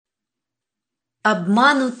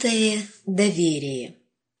Обманутое доверие.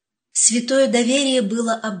 Святое доверие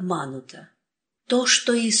было обмануто. То,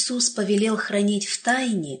 что Иисус повелел хранить в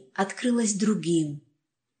тайне, открылось другим.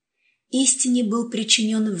 Истине был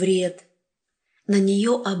причинен вред, на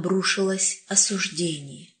нее обрушилось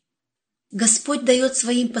осуждение. Господь дает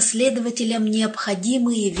своим последователям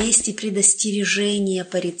необходимые вести предостережения,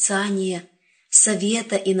 порицания,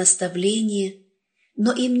 совета и наставления,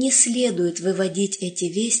 но им не следует выводить эти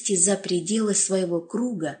вести за пределы своего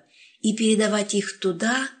круга и передавать их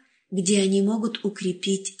туда, где они могут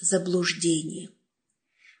укрепить заблуждение.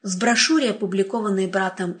 В брошюре, опубликованной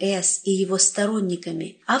братом С. и его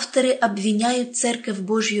сторонниками, авторы обвиняют Церковь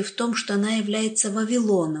Божью в том, что она является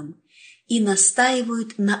Вавилоном, и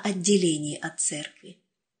настаивают на отделении от Церкви.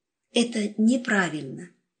 Это неправильно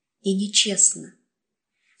и нечестно.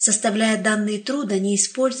 Составляя данный труд, они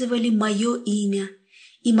использовали мое имя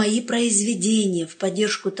и мои произведения в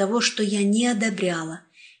поддержку того, что я не одобряла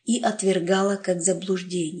и отвергала как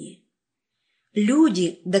заблуждение.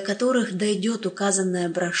 Люди, до которых дойдет указанная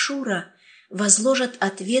брошюра, возложат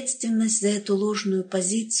ответственность за эту ложную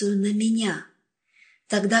позицию на меня,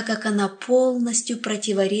 тогда как она полностью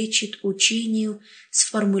противоречит учению,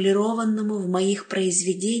 сформулированному в моих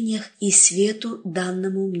произведениях и свету,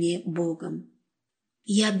 данному мне Богом.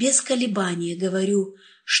 Я без колебания говорю,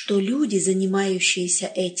 что люди, занимающиеся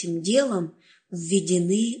этим делом,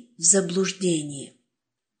 введены в заблуждение.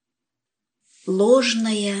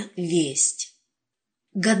 Ложная весть.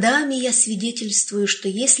 Годами я свидетельствую, что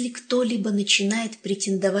если кто-либо начинает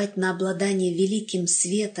претендовать на обладание великим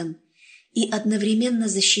светом и одновременно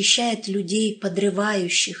защищает людей,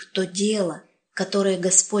 подрывающих то дело, которое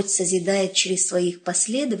Господь созидает через своих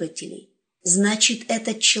последователей, значит,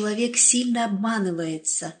 этот человек сильно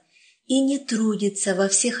обманывается и не трудится во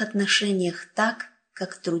всех отношениях так,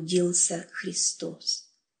 как трудился Христос.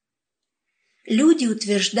 Люди,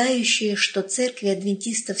 утверждающие, что церкви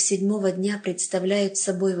адвентистов седьмого дня представляют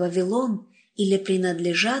собой Вавилон или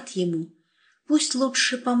принадлежат ему, пусть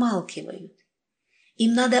лучше помалкивают.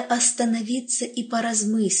 Им надо остановиться и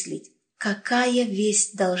поразмыслить, какая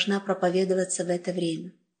весть должна проповедоваться в это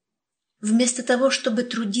время. Вместо того, чтобы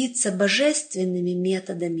трудиться божественными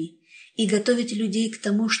методами и готовить людей к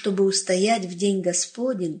тому, чтобы устоять в день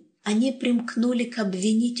Господень, они примкнули к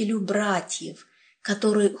обвинителю братьев,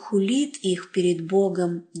 который хулит их перед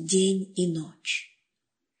Богом день и ночь.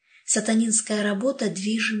 Сатанинская работа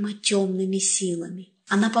движима темными силами.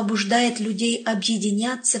 Она побуждает людей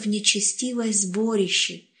объединяться в нечестивое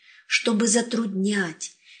сборище, чтобы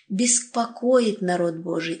затруднять, беспокоить народ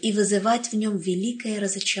Божий и вызывать в нем великое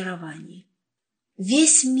разочарование.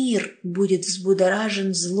 Весь мир будет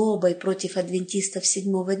взбудоражен злобой против адвентистов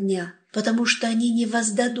седьмого дня, потому что они не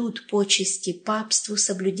воздадут почести папству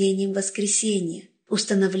соблюдением воскресения,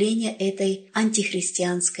 установления этой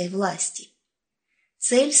антихристианской власти.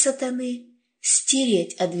 Цель сатаны –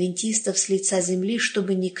 стереть адвентистов с лица земли,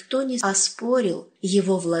 чтобы никто не оспорил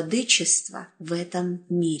его владычество в этом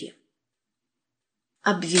мире.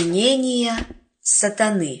 Обвинение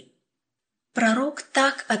сатаны. Пророк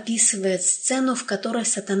так описывает сцену, в которой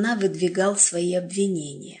сатана выдвигал свои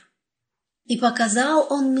обвинения. «И показал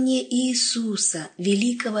он мне Иисуса,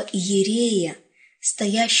 великого иерея,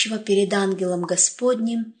 стоящего перед ангелом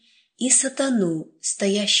Господним, и сатану,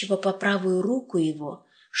 стоящего по правую руку его,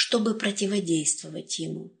 чтобы противодействовать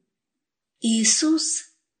ему». Иисус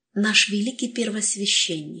 – наш великий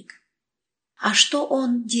первосвященник. А что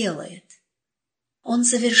Он делает? Он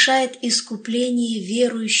совершает искупление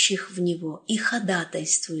верующих в Него и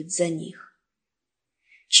ходатайствует за них.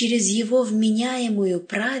 Через Его вменяемую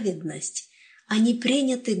праведность они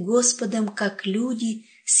приняты Господом как люди,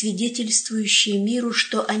 свидетельствующие миру,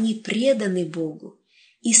 что они преданы Богу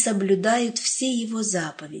и соблюдают все Его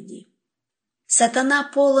заповеди. Сатана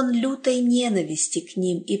полон лютой ненависти к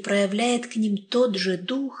ним и проявляет к ним тот же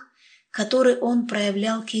дух, который он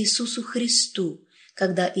проявлял к Иисусу Христу,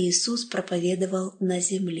 когда Иисус проповедовал на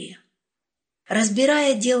земле.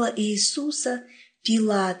 Разбирая дело Иисуса,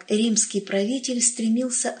 Пилат, римский правитель,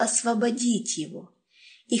 стремился освободить его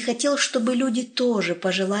и хотел, чтобы люди тоже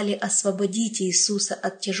пожелали освободить Иисуса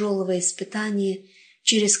от тяжелого испытания,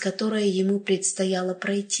 через которое ему предстояло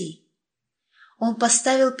пройти. Он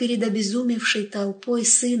поставил перед обезумевшей толпой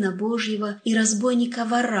Сына Божьего и разбойника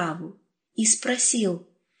Варравву и спросил: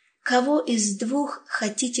 «Кого из двух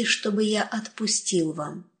хотите, чтобы я отпустил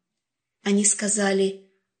вам?» Они сказали: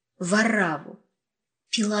 «Варравву».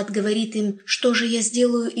 Пилат говорит им: «Что же я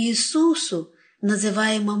сделаю Иисусу,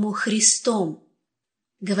 называемому Христом?»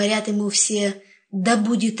 Говорят ему все: «Да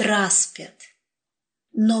будет распят».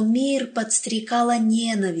 Но мир подстрекала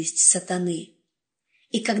ненависть сатаны.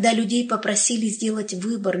 И когда людей попросили сделать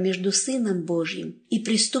выбор между Сыном Божьим и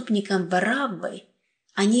преступником Вараввой,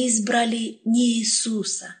 они избрали не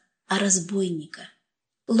Иисуса, а разбойника.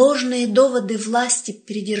 Ложные доводы власти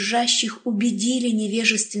придержащих убедили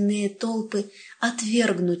невежественные толпы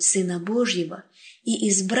отвергнуть Сына Божьего и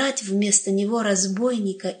избрать вместо Него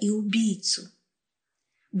разбойника и убийцу.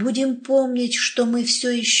 Будем помнить, что мы все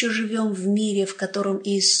еще живем в мире, в котором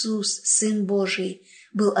Иисус, Сын Божий,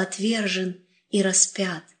 был отвержен и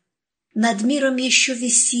распят. Над миром еще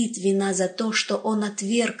висит вина за то, что он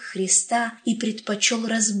отверг Христа и предпочел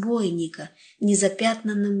разбойника,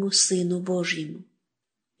 незапятнанному Сыну Божьему.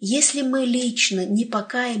 Если мы лично не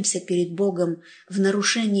покаемся перед Богом в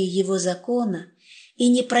нарушении Его закона и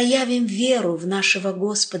не проявим веру в нашего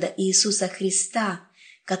Господа Иисуса Христа,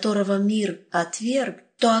 которого мир отверг,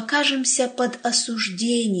 то окажемся под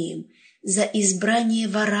осуждением за избрание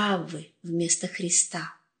Вараввы вместо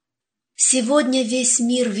Христа. Сегодня весь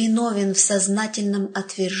мир виновен в сознательном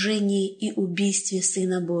отвержении и убийстве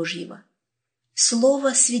Сына Божьего.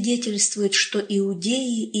 Слово свидетельствует, что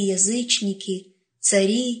иудеи и язычники,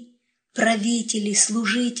 цари, правители,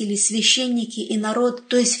 служители, священники и народ,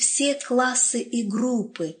 то есть все классы и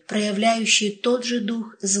группы, проявляющие тот же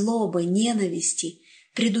дух злобы, ненависти,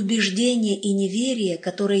 предубеждения и неверия,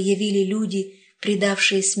 которые явили люди,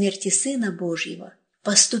 предавшие смерти Сына Божьего,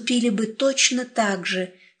 поступили бы точно так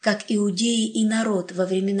же, как иудеи и народ во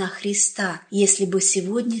времена Христа, если бы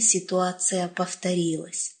сегодня ситуация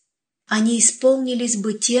повторилась. Они исполнились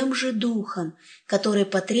бы тем же духом, который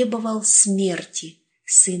потребовал смерти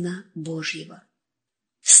Сына Божьего.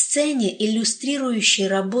 В сцене, иллюстрирующей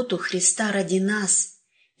работу Христа ради нас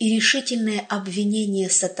и решительное обвинение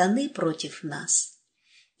сатаны против нас,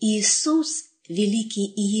 Иисус, великий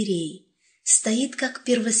иерей, стоит как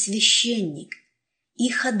первосвященник и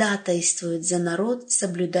ходатайствует за народ,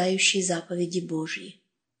 соблюдающий заповеди Божьи.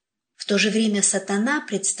 В то же время сатана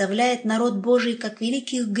представляет народ Божий как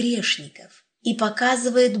великих грешников и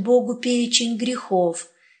показывает Богу перечень грехов,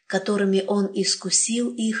 которыми он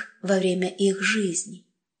искусил их во время их жизни.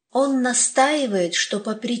 Он настаивает, что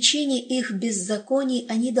по причине их беззаконий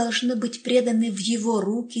они должны быть преданы в его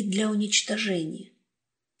руки для уничтожения.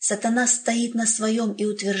 Сатана стоит на своем и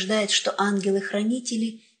утверждает, что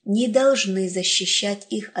ангелы-хранители не должны защищать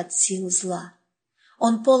их от сил зла.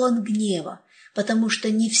 Он полон гнева, потому что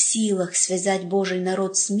не в силах связать Божий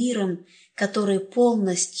народ с миром, который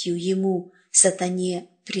полностью ему, сатане,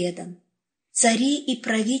 предан. Цари и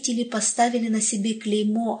правители поставили на себе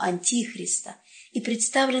клеймо Антихриста и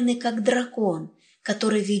представлены как дракон,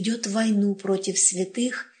 который ведет войну против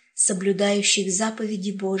святых, соблюдающих заповеди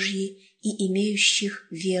Божьи и имеющих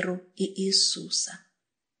веру в Иисуса.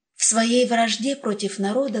 В своей вражде против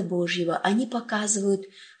народа Божьего они показывают,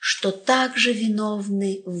 что также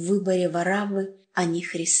виновны в выборе Вараввы, а не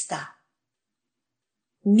Христа.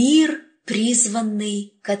 Мир,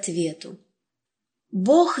 призванный к ответу.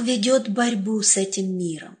 Бог ведет борьбу с этим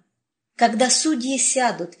миром. Когда судьи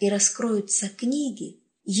сядут и раскроются книги,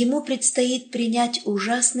 Ему предстоит принять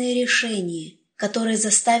ужасное решение, которое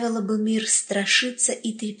заставило бы мир страшиться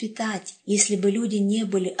и трепетать, если бы люди не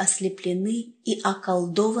были ослеплены и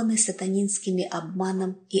околдованы сатанинскими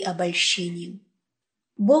обманом и обольщением.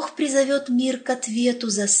 Бог призовет мир к ответу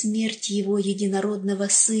за смерть Его единородного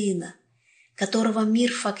Сына, которого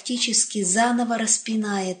мир фактически заново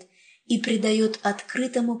распинает и предает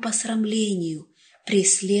открытому посрамлению,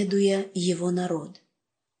 преследуя Его народ.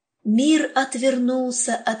 Мир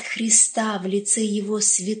отвернулся от Христа в лице Его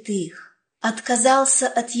святых, отказался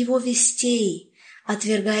от Его вестей,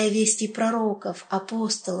 отвергая вести пророков,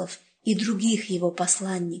 апостолов и других Его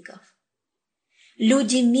посланников.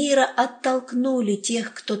 Люди мира оттолкнули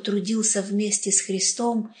тех, кто трудился вместе с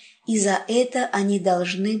Христом, и за это они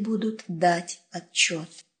должны будут дать отчет.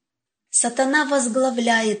 Сатана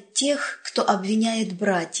возглавляет тех, кто обвиняет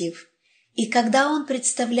братьев, и когда он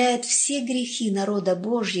представляет все грехи народа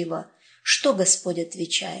Божьего, что Господь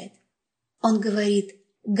отвечает? Он говорит: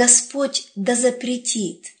 «Господь да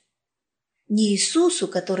запретит». Не Иисусу,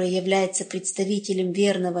 который является представителем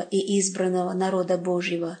верного и избранного народа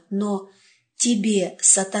Божьего, но тебе,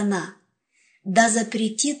 сатана, да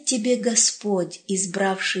запретит тебе Господь,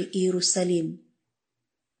 избравший Иерусалим.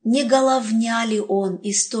 Не головня ли он,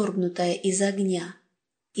 исторгнутая из огня?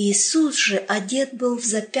 Иисус же одет был в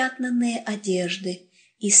запятнанные одежды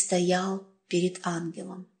и стоял перед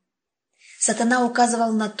ангелом. Сатана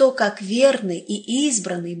указывал на то, как верный и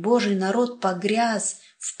избранный Божий народ погряз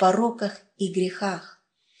в пороках и грехах.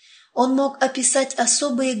 Он мог описать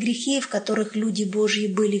особые грехи, в которых люди Божьи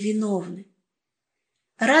были виновны.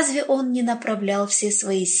 Разве он не направлял все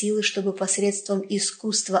свои силы, чтобы посредством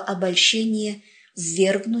искусства обольщения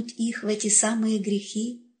ввергнуть их в эти самые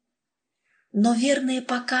грехи? Но верные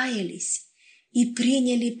покаялись и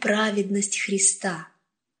приняли праведность Христа.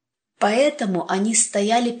 Поэтому они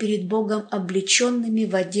стояли перед Богом облеченными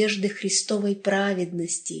в одежды Христовой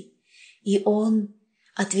праведности, и Он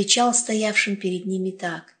отвечал стоявшим перед ними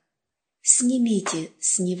так: «Снимите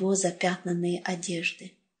с него запятнанные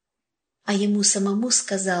одежды». А ему самому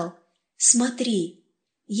сказал: «Смотри,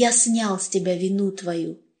 я снял с тебя вину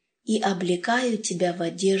твою и облекаю тебя в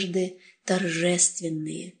одежды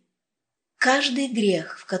торжественные». Каждый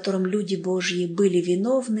грех, в котором люди Божьи были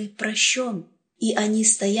виновны, прощен, и они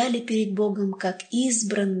стояли перед Богом как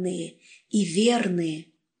избранные и верные,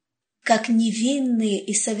 как невинные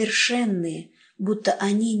и совершенные, будто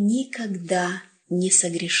они никогда не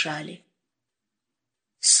согрешали.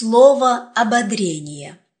 Слово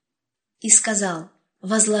ободрения. И сказал: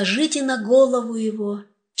 возложите на голову его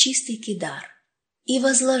чистый кидар. И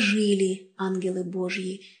возложили ангелы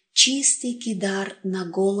Божьи чистый кидар на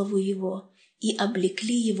голову его и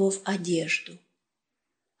облекли его в одежду.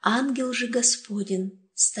 Ангел же Господень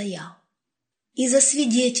стоял. И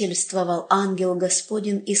засвидетельствовал ангел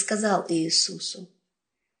Господень и сказал Иисусу: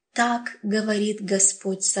 «Так говорит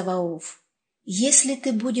Господь Саваоф: если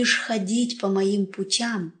ты будешь ходить по моим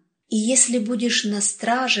путям, и если будешь на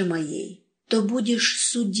страже моей, то будешь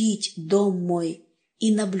судить дом мой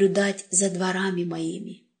и наблюдать за дворами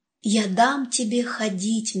моими. Я дам тебе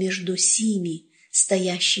ходить между сими,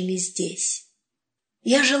 стоящими здесь».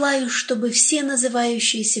 Я желаю, чтобы все,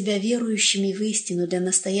 называющие себя верующими в истину для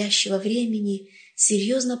настоящего времени,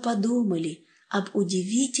 серьезно подумали об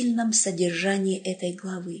удивительном содержании этой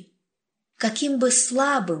главы. Каким бы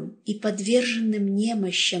слабым и подверженным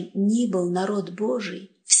немощам ни был народ Божий,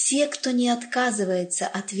 все, кто не отказывается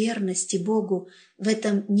от верности Богу в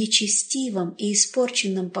этом нечестивом и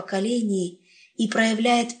испорченном поколении и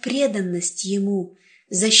проявляет преданность Ему,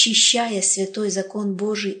 защищая святой закон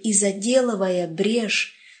Божий и заделывая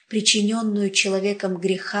брешь, причиненную человеком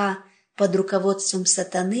греха под руководством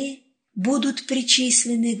сатаны, будут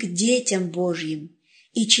причислены к детям Божьим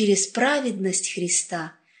и через праведность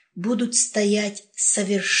Христа будут стоять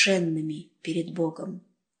совершенными перед Богом.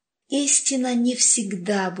 Истина не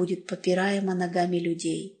всегда будет попираема ногами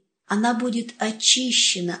людей. Она будет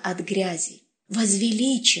очищена от грязи,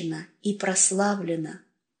 возвеличена и прославлена.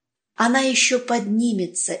 Она еще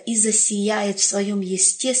поднимется и засияет в своем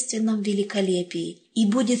естественном великолепии и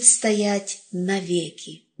будет стоять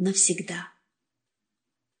навеки, навсегда.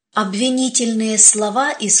 Обвинительные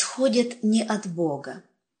слова исходят не от Бога.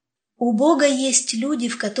 У Бога есть люди,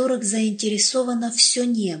 в которых заинтересовано все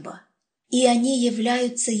небо, и они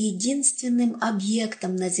являются единственным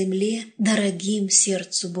объектом на земле, дорогим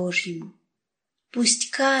сердцу Божьему. Пусть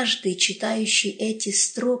каждый, читающий эти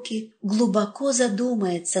строки, глубоко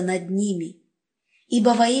задумается над ними, ибо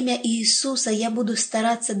во имя Иисуса я буду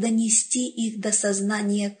стараться донести их до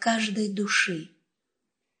сознания каждой души.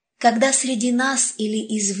 Когда среди нас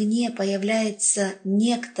или извне появляется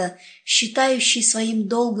некто, считающий своим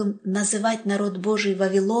долгом называть народ Божий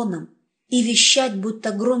Вавилоном и вещать,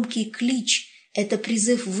 будто громкий клич – это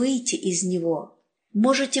призыв выйти из него,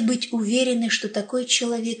 можете быть уверены, что такой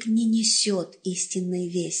человек не несет истинной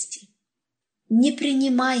вести. Не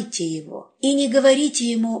принимайте его и не говорите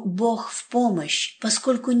ему «Бог в помощь»,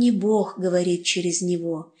 поскольку не Бог говорит через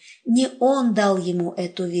него, не Он дал ему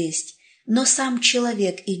эту весть, но сам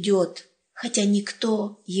человек идет, хотя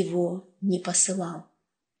никто его не посылал.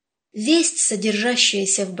 Весть,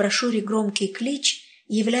 содержащаяся в брошюре «Громкий клич»,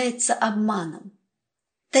 является обманом.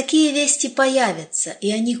 Такие вести появятся,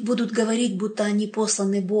 и о них будут говорить, будто они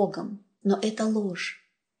посланы Богом, но это ложь.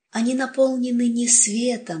 Они наполнены не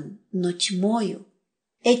светом, но тьмою.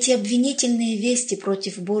 Эти обвинительные вести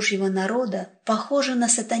против Божьего народа похожи на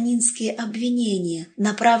сатанинские обвинения,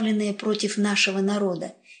 направленные против нашего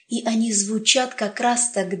народа, и они звучат как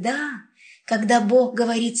раз тогда, когда Бог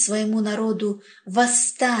говорит своему народу: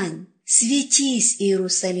 «Восстань, светись,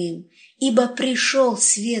 Иерусалим, ибо пришел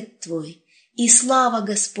свет твой, и слава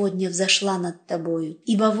Господня взошла над тобою,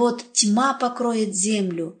 ибо вот тьма покроет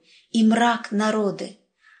землю, и мрак народы,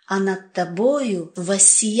 а над тобою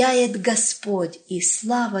воссияет Господь, и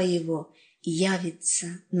слава Его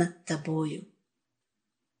явится над тобою».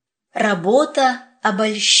 Работа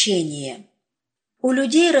обольщения. У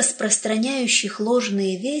людей, распространяющих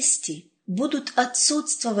ложные вести, будут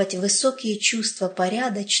отсутствовать высокие чувства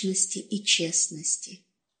порядочности и честности.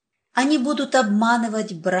 Они будут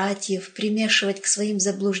обманывать братьев, примешивать к своим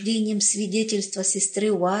заблуждениям свидетельства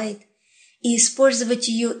сестры Уайт и использовать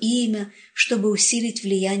ее имя, чтобы усилить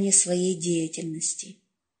влияние своей деятельности.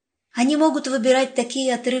 Они могут выбирать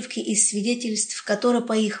такие отрывки из свидетельств, которые,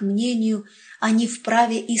 по их мнению, они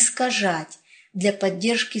вправе искажать для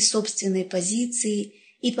поддержки собственной позиции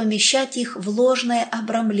и помещать их в ложное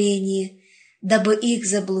обрамление, дабы их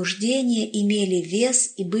заблуждения имели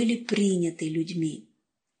вес и были приняты людьми.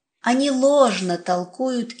 Они ложно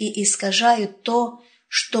толкуют и искажают то,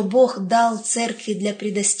 что Бог дал церкви для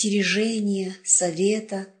предостережения,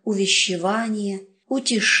 совета, увещевания,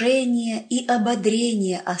 утешения и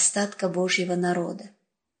ободрения остатка Божьего народа.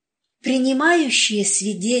 Принимающие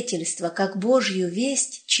свидетельства как Божью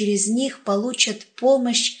весть через них получат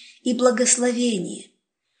помощь и благословение,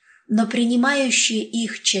 но принимающие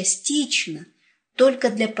их частично, только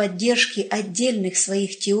для поддержки отдельных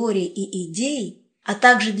своих теорий и идей, а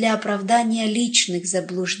также для оправдания личных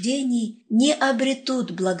заблуждений, не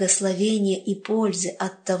обретут благословения и пользы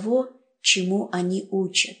от того, чему они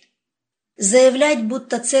учат. Заявлять,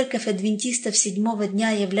 будто церковь адвентистов седьмого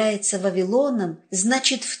дня является Вавилоном,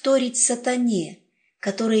 значит вторить сатане,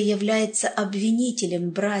 который является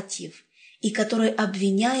обвинителем братьев и который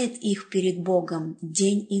обвиняет их перед Богом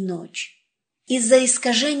день и ночь. Из-за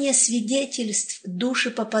искажения свидетельств души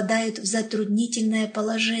попадают в затруднительное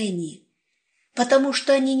положение, потому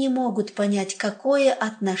что они не могут понять, какое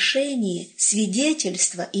отношение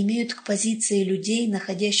свидетельства имеют к позиции людей,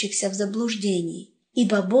 находящихся в заблуждении,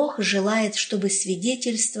 ибо Бог желает, чтобы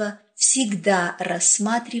свидетельства всегда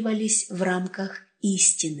рассматривались в рамках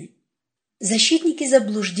истины. Защитники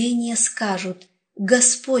заблуждения скажут: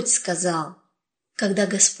 «Господь сказал», когда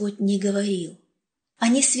Господь не говорил.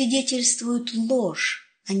 Они свидетельствуют ложь,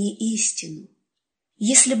 а не истину.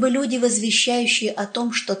 Если бы люди, возвещающие о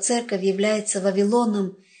том, что церковь является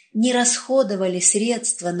Вавилоном, не расходовали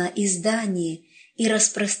средства на издание и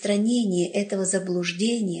распространение этого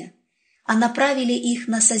заблуждения, а направили их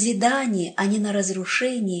на созидание, а не на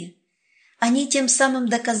разрушение, они тем самым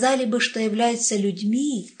доказали бы, что являются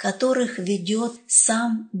людьми, которых ведет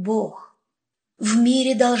сам Бог. В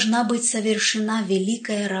мире должна быть совершена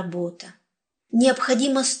великая работа.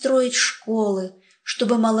 Необходимо строить школы,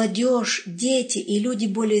 чтобы молодежь, дети и люди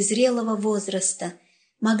более зрелого возраста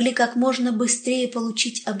могли как можно быстрее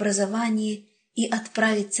получить образование и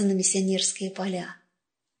отправиться на миссионерские поля.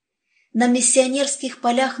 На миссионерских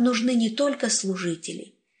полях нужны не только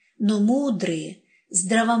служители, но мудрые,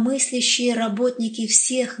 здравомыслящие работники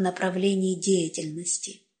всех направлений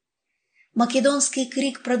деятельности. Македонский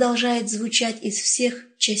крик продолжает звучать из всех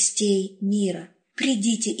частей мира: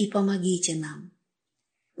 «Придите и помогите нам».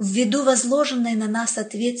 Ввиду возложенной на нас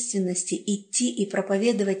ответственности идти и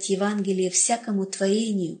проповедовать Евангелие всякому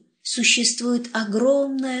творению, существует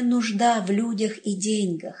огромная нужда в людях и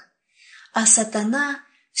деньгах, а сатана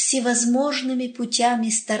всевозможными путями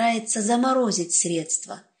старается заморозить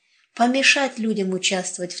средства, помешать людям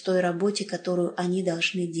участвовать в той работе, которую они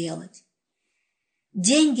должны делать.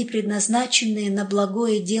 Деньги, предназначенные на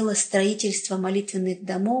благое дело строительства молитвенных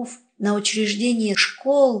домов, на учреждение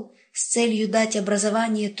школ с целью дать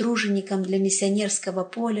образование труженикам для миссионерского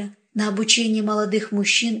поля, на обучение молодых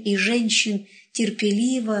мужчин и женщин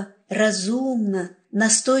терпеливо, разумно,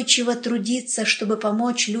 настойчиво трудиться, чтобы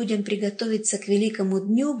помочь людям приготовиться к великому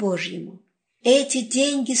Дню Божьему, эти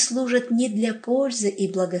деньги служат не для пользы и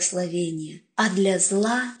благословения, а для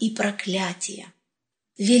зла и проклятия.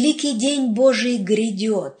 Великий день Божий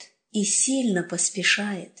грядет и сильно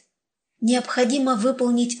поспешает. Необходимо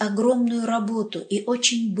выполнить огромную работу и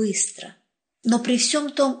очень быстро. Но при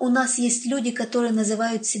всем том у нас есть люди, которые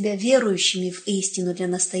называют себя верующими в истину для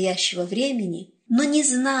настоящего времени, но не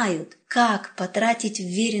знают, как потратить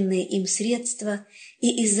вверенные им средства,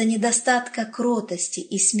 и из-за недостатка кротости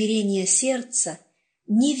и смирения сердца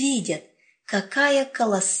не видят, какая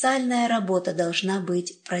колоссальная работа должна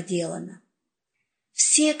быть проделана.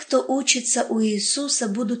 Все, кто учится у Иисуса,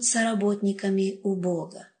 будут соработниками у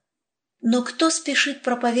Бога. Но кто спешит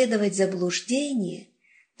проповедовать заблуждение,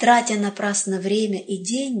 тратя напрасно время и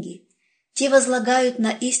деньги, те возлагают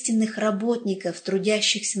на истинных работников,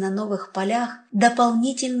 трудящихся на новых полях,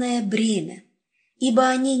 дополнительное бремя, ибо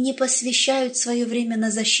они не посвящают свое время на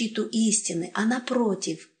защиту истины, а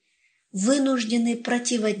напротив, вынуждены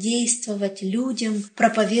противодействовать людям,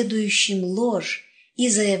 проповедующим ложь и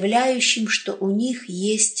заявляющим, что у них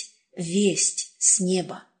есть весть с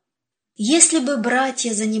неба. Если бы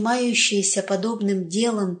братья, занимающиеся подобным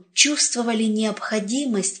делом, чувствовали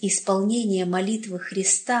необходимость исполнения молитвы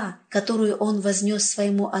Христа, которую Он вознес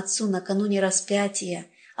своему Отцу накануне распятия,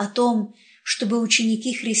 о том, чтобы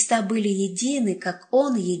ученики Христа были едины, как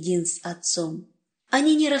Он един с Отцом,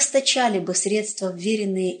 они не расточали бы средства,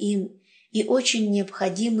 вверенные им и очень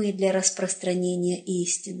необходимые для распространения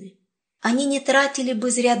истины. Они не тратили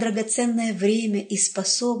бы зря драгоценное время и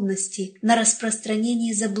способности на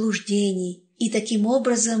распространение заблуждений и таким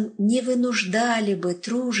образом не вынуждали бы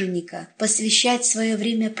труженика посвящать свое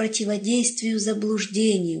время противодействию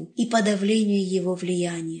заблуждению и подавлению его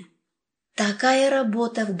влияния. Такая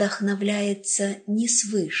работа вдохновляется не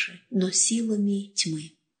свыше, но силами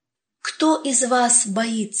тьмы. Кто из вас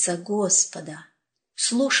боится Господа,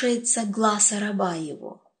 слушается гласа раба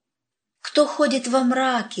его? Кто ходит во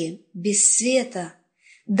мраке, без света,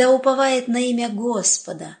 да уповает на имя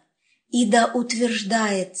Господа, и да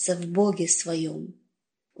утверждается в Боге своем.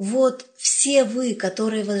 Вот все вы,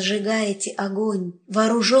 которые возжигаете огонь,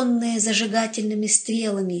 вооруженные зажигательными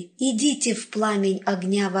стрелами, идите в пламень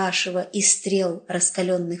огня вашего и стрел,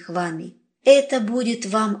 раскаленных вами. Это будет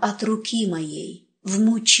вам от руки моей, в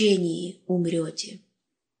мучении умрете.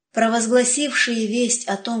 Провозгласившие весть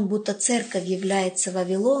о том, будто церковь является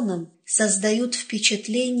Вавилоном, создают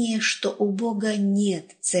впечатление, что у Бога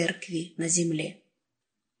нет церкви на земле.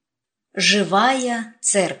 Живая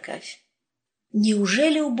церковь.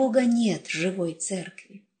 Неужели у Бога нет живой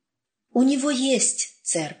церкви? У Него есть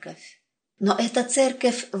церковь, но это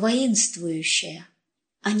церковь воинствующая,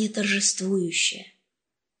 а не торжествующая.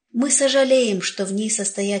 Мы сожалеем, что в ней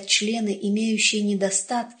состоят члены, имеющие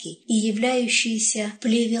недостатки и являющиеся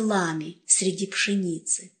плевелами среди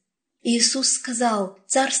пшеницы. Иисус сказал: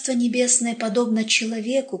 «Царство небесное подобно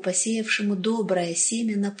человеку, посеявшему доброе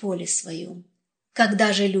семя на поле своем.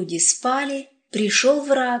 Когда же люди спали, пришел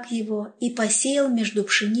враг его и посеял между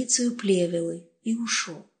пшеницею плевелы и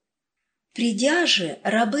ушел. Придя же,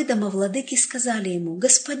 рабы домовладыки сказали ему: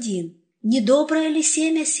 Господин, недоброе ли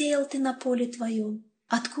семя сеял ты на поле твоем?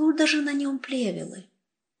 Откуда же на нем плевелы?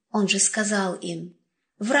 Он же сказал им: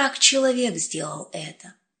 враг-человек сделал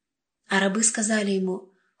это. А рабы сказали ему: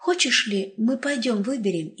 хочешь ли, мы пойдем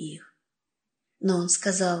выберем их? Но он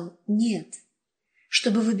сказал: нет,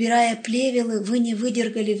 чтобы, выбирая плевелы, вы не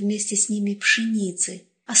выдергали вместе с ними пшеницы,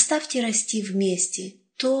 оставьте расти вместе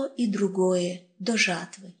то и другое до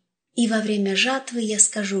жатвы. И во время жатвы я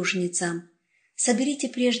скажу жнецам: соберите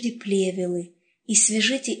прежде плевелы и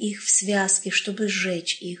свяжите их в связки, чтобы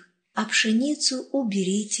сжечь их, а пшеницу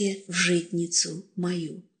уберите в житницу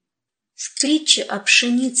мою». В притче о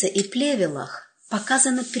пшенице и плевелах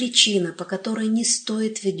показана причина, по которой не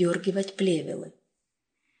стоит выдергивать плевелы: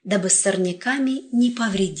 дабы сорняками не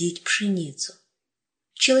повредить пшеницу.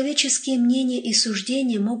 Человеческие мнения и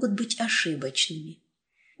суждения могут быть ошибочными,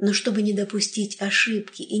 но чтобы не допустить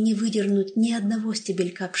ошибки и не выдернуть ни одного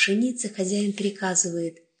стебелька пшеницы, хозяин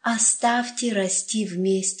приказывает: оставьте расти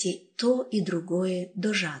вместе то и другое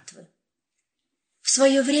до жатвы. В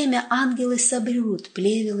свое время ангелы соберут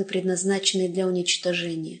плевелы, предназначенные для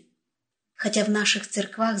уничтожения. Хотя в наших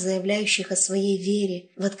церквах, заявляющих о своей вере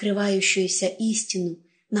в открывающуюся истину,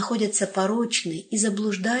 находятся порочные и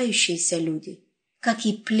заблуждающиеся люди, как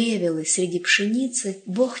и плевелы среди пшеницы,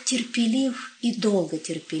 Бог терпелив и долго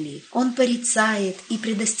терпелив. Он порицает и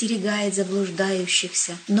предостерегает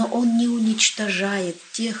заблуждающихся, но Он не уничтожает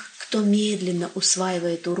тех, кто медленно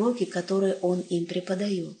усваивает уроки, которые Он им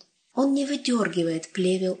преподает. Он не выдергивает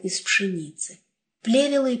плевел из пшеницы.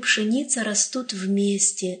 Плевелы и пшеница растут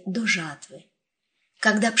вместе до жатвы.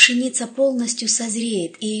 Когда пшеница полностью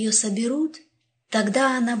созреет и ее соберут,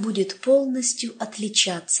 тогда она будет полностью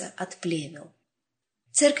отличаться от плевел.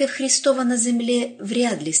 Церковь Христова на земле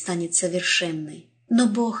вряд ли станет совершенной, но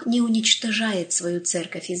Бог не уничтожает свою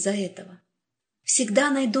церковь из-за этого.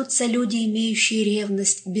 Всегда найдутся люди, имеющие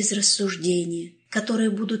ревность без рассуждения, которые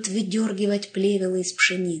будут выдергивать плевелы из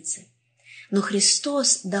пшеницы. Но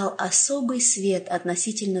Христос дал особый свет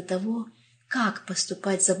относительно того, как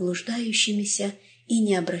поступать с заблуждающимися и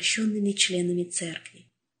необращенными членами церкви.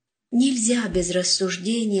 Нельзя без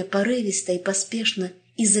рассуждения порывисто и поспешно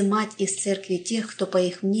изымать из церкви тех, кто, по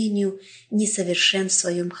их мнению, несовершен в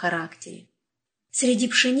своем характере. Среди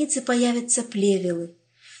пшеницы появятся плевелы,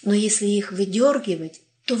 но если их выдергивать,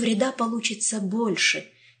 то вреда получится больше,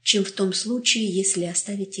 чем в том случае, если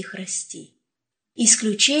оставить их расти.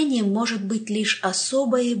 Исключением может быть лишь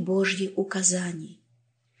особое Божье указание.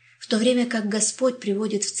 В то время как Господь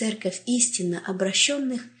приводит в церковь истинно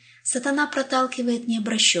обращенных, сатана проталкивает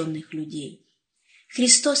необращенных людей.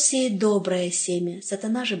 Христос сеет доброе семя,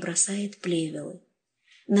 сатана же бросает плевелы.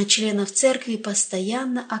 На членов церкви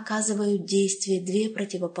постоянно оказывают действие две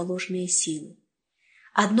противоположные силы.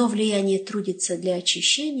 Одно влияние трудится для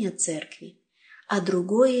очищения церкви, а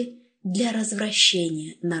другое – для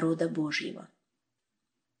развращения народа Божьего.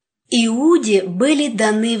 Иуде были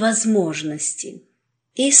даны возможности.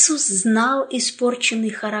 Иисус знал испорченный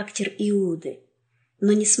характер Иуды,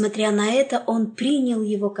 но, несмотря на это, Он принял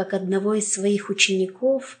его как одного из своих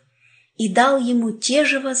учеников и дал ему те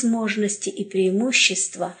же возможности и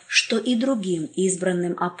преимущества, что и другим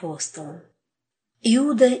избранным апостолам.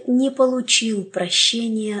 Иуда не получил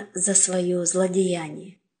прощения за свое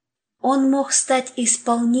злодеяние. Он мог стать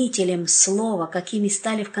исполнителем слова, какими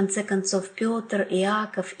стали в конце концов Петр,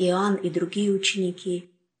 Иаков, Иоанн и другие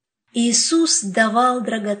ученики. Иисус давал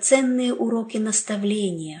драгоценные уроки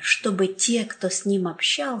наставления, чтобы те, кто с ним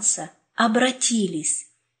общался, обратились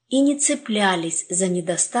и не цеплялись за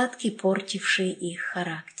недостатки, портившие их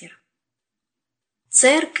характер.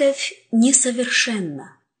 Церковь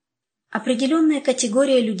несовершенна. Определенная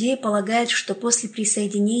категория людей полагает, что после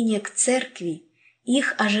присоединения к церкви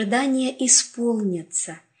их ожидания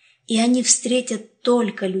исполнятся, и они встретят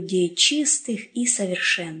только людей чистых и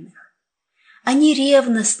совершенных. Они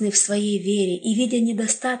ревностны в своей вере и, видя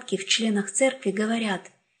недостатки в членах церкви,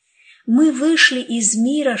 говорят: «Мы вышли из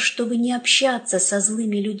мира, чтобы не общаться со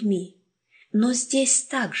злыми людьми, но здесь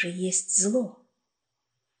также есть зло».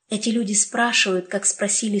 Эти люди спрашивают, как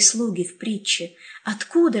спросили слуги в притче: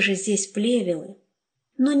 «Откуда же здесь плевелы?»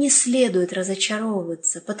 Но не следует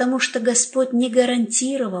разочаровываться, потому что Господь не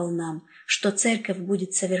гарантировал нам, что церковь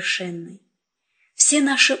будет совершенной. Все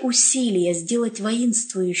наши усилия сделать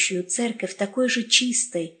воинствующую церковь такой же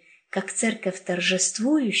чистой, как церковь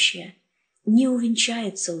торжествующая, не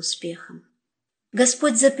увенчаются успехом.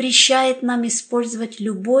 Господь запрещает нам использовать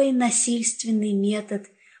любой насильственный метод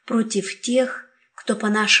против тех, кто, по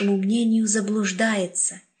нашему мнению,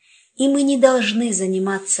 заблуждается, и мы не должны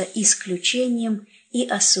заниматься исключением и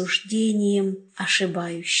осуждением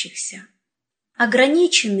ошибающихся.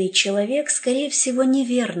 Ограниченный человек, скорее всего,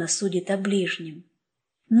 неверно судит о ближнем.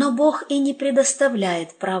 Но Бог и не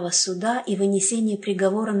предоставляет права суда и вынесения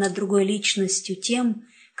приговора над другой личностью тем,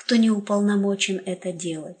 кто не уполномочен это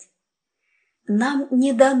делать. Нам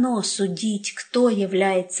не дано судить, кто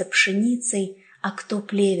является пшеницей, а кто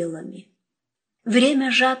плевелами. Время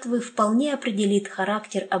жатвы вполне определит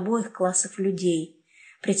характер обоих классов людей,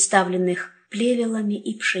 представленных плевелами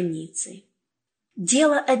и пшеницей.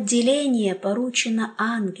 Дело отделения поручено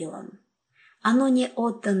ангелам, оно не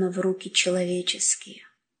отдано в руки человеческие.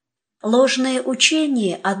 Ложное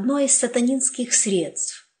учение – одно из сатанинских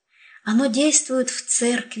средств. Оно действует в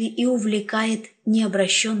церкви и увлекает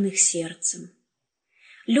необращенных сердцем.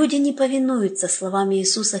 Люди не повинуются словам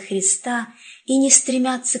Иисуса Христа и не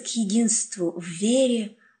стремятся к единству в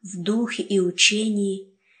вере, в духе и учении.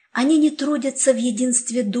 Они не трудятся в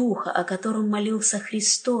единстве духа, о котором молился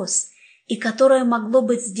Христос, и которое могло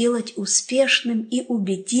бы сделать успешным и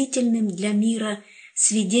убедительным для мира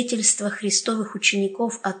свидетельство Христовых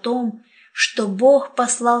учеников о том, что Бог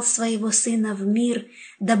послал Своего Сына в мир,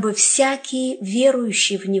 дабы всякий,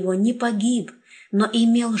 верующий в Него, не погиб, но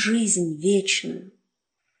имел жизнь вечную.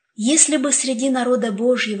 Если бы среди народа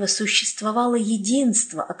Божьего существовало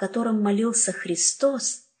единство, о котором молился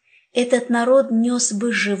Христос, этот народ нес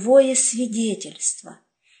бы живое свидетельство,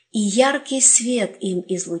 и яркий свет, им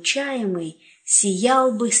излучаемый,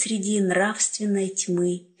 сиял бы среди нравственной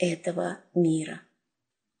тьмы этого мира.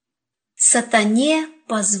 Сатане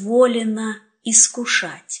позволено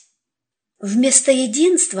искушать. Вместо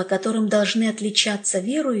единства, которым должны отличаться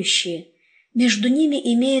верующие, между ними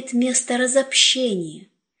имеет место разобщение,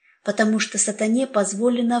 потому что сатане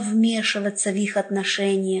позволено вмешиваться в их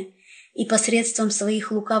отношения, и посредством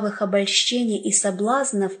своих лукавых обольщений и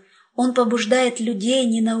соблазнов он побуждает людей,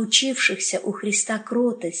 не научившихся у Христа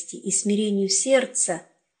кротости и смирению сердца,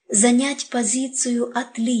 занять позицию,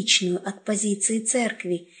 отличную от позиции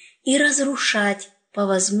церкви, и разрушать по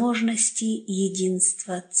возможности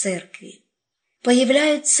единство церкви.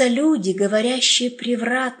 Появляются люди, говорящие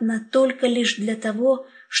превратно только лишь для того,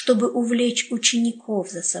 чтобы увлечь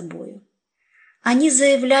учеников за собою. Они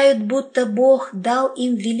заявляют, будто Бог дал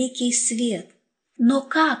им великий свет, но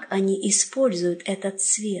как они используют этот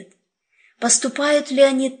свет? Поступают ли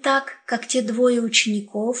они так, как те двое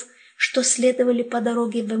учеников, что следовали по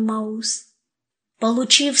дороге в Эммаус?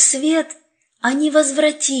 Получив свет, они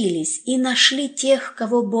возвратились и нашли тех,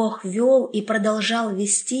 кого Бог вел и продолжал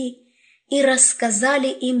вести, и рассказали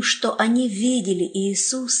им, что они видели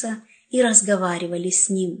Иисуса и разговаривали с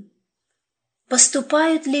Ним.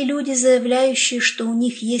 Поступают ли люди, заявляющие, что у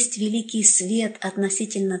них есть великий свет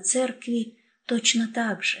относительно церкви, точно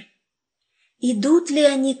так же? Идут ли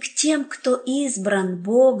они к тем, кто избран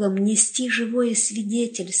Богом нести живое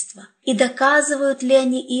свидетельство, и доказывают ли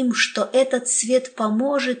они им, что этот свет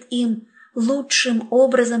поможет им лучшим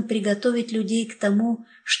образом приготовить людей к тому,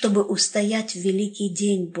 чтобы устоять в великий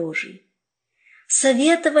день Божий?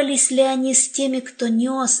 Советовались ли они с теми, кто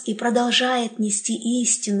нес и продолжает нести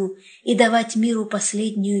истину и давать миру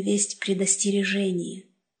последнюю весть предостережения?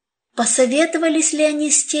 Посоветовались ли они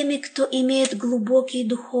с теми, кто имеет глубокий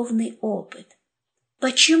духовный опыт?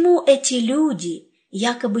 Почему эти люди,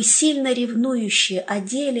 якобы сильно ревнующие о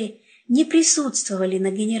деле, не присутствовали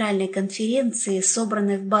на генеральной конференции,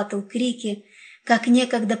 собранной в Батл-Крике, как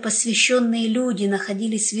некогда посвященные люди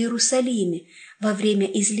находились в Иерусалиме во время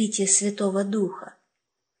излития Святого Духа?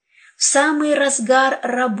 В самый разгар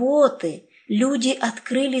работы люди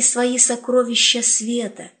открыли свои сокровища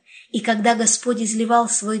света, и когда Господь изливал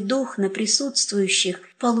свой Дух на присутствующих,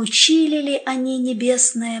 получили ли они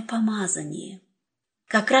небесное помазание?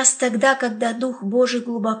 Как раз тогда, когда Дух Божий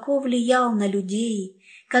глубоко влиял на людей,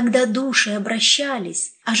 когда души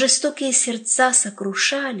обращались, а жестокие сердца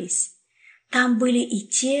сокрушались, там были и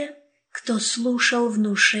те, кто слушал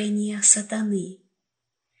внушения сатаны.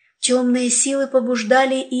 Темные силы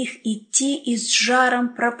побуждали их идти и с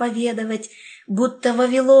жаром проповедовать, будто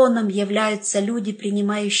Вавилоном являются люди,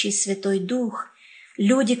 принимающие Святой Дух,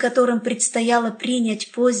 люди, которым предстояло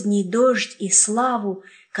принять поздний дождь и славу,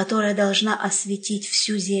 которая должна осветить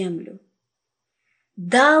всю землю.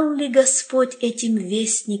 Дал ли Господь этим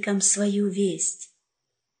вестникам свою весть?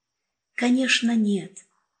 Конечно, нет,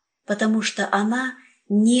 потому что она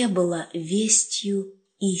не была вестью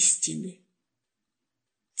истины.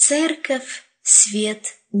 Церковь –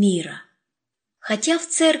 свет мира. Хотя в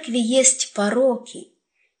церкви есть пороки,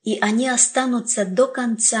 и они останутся до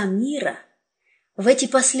конца мира, в эти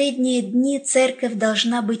последние дни церковь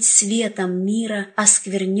должна быть светом мира,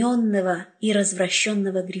 оскверненного и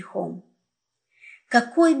развращенного грехом.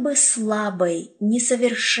 Какой бы слабой,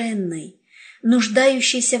 несовершенной,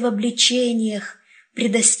 нуждающейся в обличениях,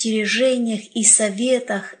 предостережениях и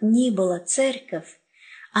советах ни была церковь,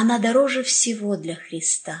 она дороже всего для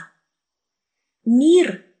Христа.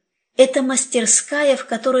 Мир – это мастерская, в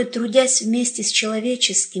которой, трудясь вместе с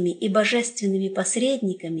человеческими и божественными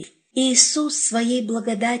посредниками, Иисус своей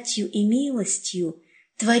благодатью и милостью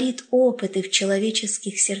творит опыты в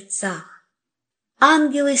человеческих сердцах.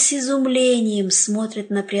 Ангелы с изумлением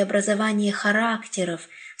смотрят на преобразование характеров,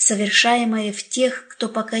 совершаемое в тех, кто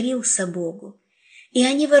покорился Богу, и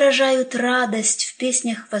они выражают радость в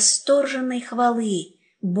песнях восторженной хвалы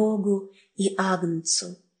Богу и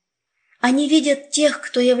Агнцу. Они видят тех,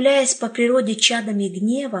 кто, являясь по природе чадами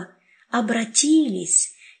гнева,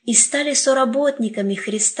 обратились и стали соработниками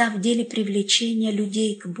Христа в деле привлечения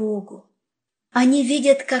людей к Богу. Они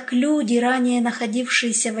видят, как люди, ранее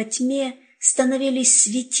находившиеся во тьме, становились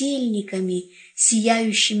светильниками,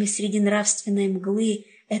 сияющими среди нравственной мглы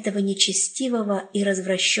этого нечестивого и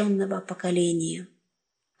развращенного поколения.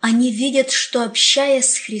 Они видят, что,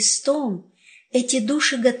 общаясь с Христом, эти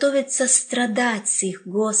души готовятся страдать с их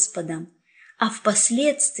Господом, а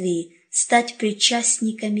впоследствии стать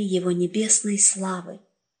причастниками Его небесной славы.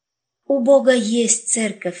 У Бога есть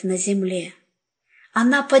церковь на земле.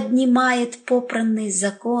 Она поднимает попранный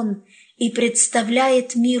закон и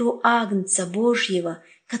представляет миру Агнца Божьего,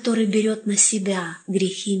 который берет на себя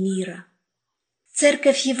грехи мира.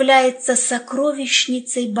 Церковь является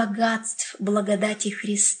сокровищницей богатств благодати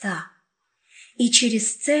Христа, и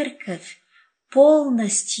через церковь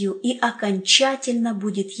полностью и окончательно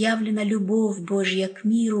будет явлена любовь Божья к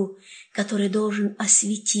миру, который должен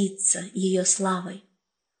осветиться ее славой.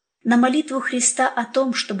 На молитву Христа о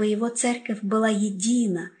том, чтобы его церковь была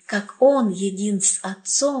едина, как Он един с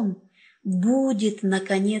Отцом, будет,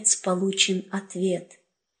 наконец, получен ответ.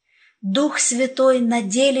 Дух Святой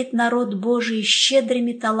наделит народ Божий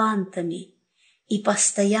щедрыми талантами, и,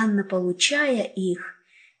 постоянно получая их,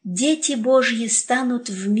 дети Божьи станут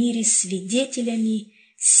в мире свидетелями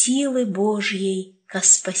силы Божьей ко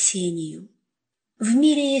спасению. В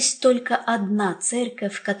мире есть только одна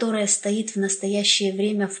церковь, которая стоит в настоящее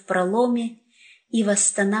время в проломе и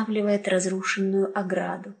восстанавливает разрушенную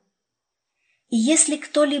ограду. И если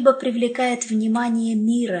кто-либо привлекает внимание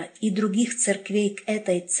мира и других церквей к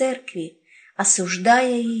этой церкви,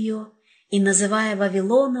 осуждая ее и называя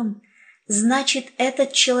Вавилоном, значит,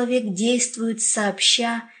 этот человек действует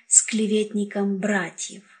сообща с клеветником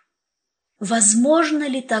братьев. Возможно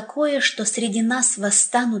ли такое, что среди нас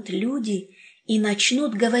восстанут люди и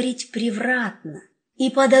начнут говорить превратно, и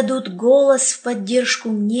подадут голос в поддержку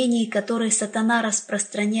мнений, которые сатана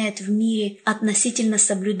распространяет в мире относительно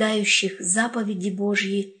соблюдающих заповеди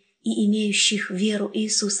Божьи и имеющих веру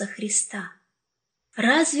Иисуса Христа?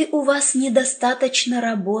 Разве у вас недостаточно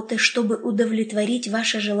работы, чтобы удовлетворить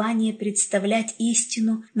ваше желание представлять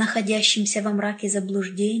истину, находящимся во мраке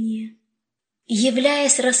заблуждения?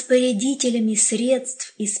 Являясь распорядителями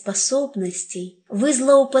средств и способностей, вы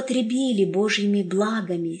злоупотребили Божьими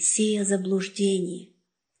благами, сея заблуждение.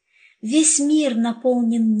 Весь мир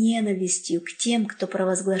наполнен ненавистью к тем, кто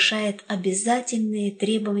провозглашает обязательные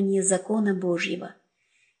требования закона Божьего.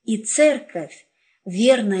 И церковь,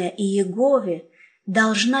 верная Иегове,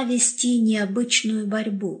 должна вести необычную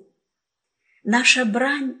борьбу. Наша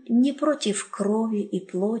брань не против крови и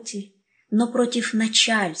плоти, но против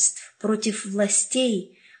начальств, против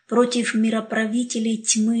властей, против мироправителей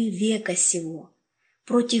тьмы века сего,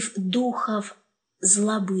 против духов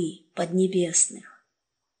злобы поднебесных.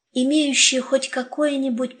 Имеющие хоть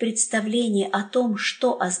какое-нибудь представление о том,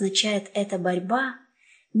 что означает эта борьба,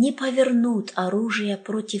 не повернут оружие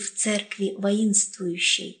против церкви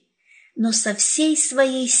воинствующей, но со всей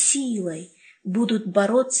своей силой будут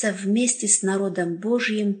бороться вместе с народом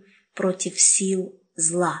Божьим против сил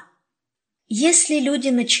зла. Если люди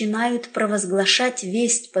начинают провозглашать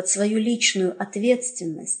весть под свою личную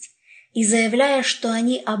ответственность и заявляя, что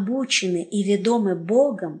они обучены и ведомы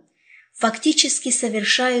Богом, фактически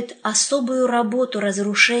совершают особую работу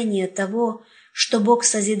разрушения того, что Бог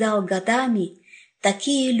созидал годами,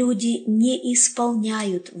 такие люди не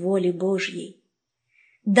исполняют воли Божьей.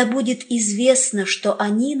 Да будет известно, что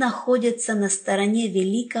они находятся на стороне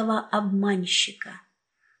великого обманщика.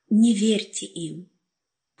 Не верьте им.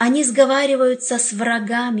 Они сговариваются с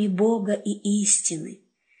врагами Бога и истины.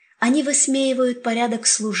 Они высмеивают порядок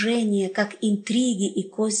служения, как интриги и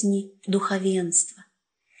козни духовенства.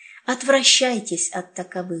 Отвращайтесь от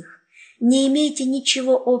таковых, не имейте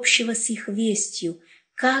ничего общего с их вестью,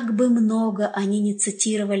 как бы много они ни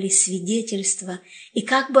цитировали свидетельства и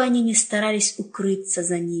как бы они ни старались укрыться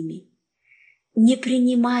за ними. Не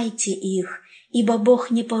принимайте их, ибо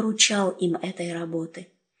Бог не поручал им этой работы.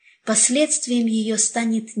 Последствием ее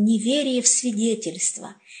станет неверие в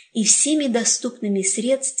свидетельства, и всеми доступными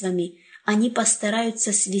средствами они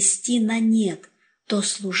постараются свести на нет то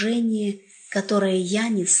служение, которое я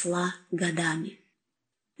несла годами.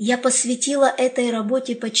 Я посвятила этой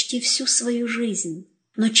работе почти всю свою жизнь,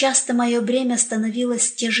 но часто мое бремя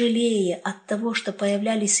становилось тяжелее от того, что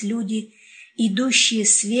появлялись люди, идущие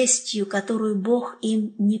с вестью, которую Бог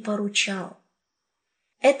им не поручал.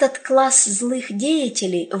 Этот класс злых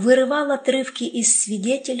деятелей вырывал отрывки из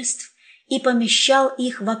свидетельств и помещал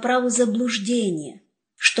их в оправу заблуждения,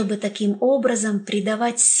 чтобы таким образом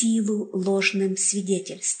придавать силу ложным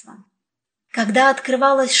свидетельствам. Когда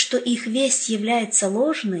открывалось, что их весть является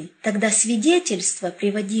ложной, тогда свидетельства,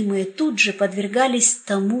 приводимые тут же, подвергались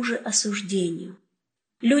тому же осуждению.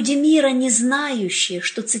 Люди мира, не знающие,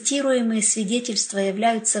 что цитируемые свидетельства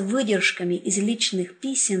являются выдержками из личных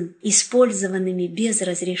писем, использованными без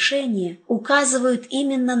разрешения, указывают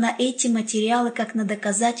именно на эти материалы как на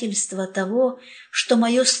доказательство того, что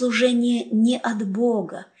мое служение не от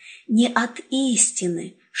Бога, не от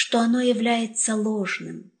истины, что оно является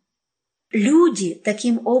ложным. Люди,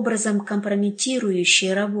 таким образом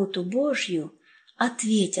компрометирующие работу Божью,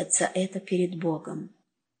 ответят за это перед Богом.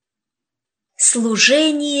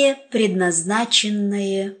 Служение,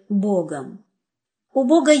 предназначенное Богом. У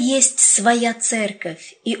Бога есть своя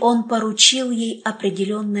церковь, и Он поручил ей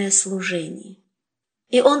определенное служение.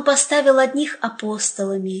 И Он поставил одних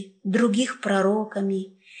апостолами, других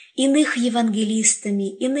пророками, иных евангелистами,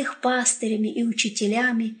 иных пастырями и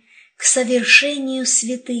учителями к совершению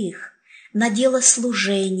святых, на дело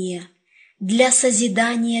служения, для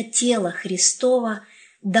созидания тела Христова,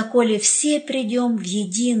 доколе все придем в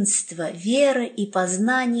единство веры и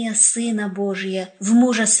познания Сына Божия, в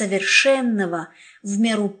мужа совершенного, в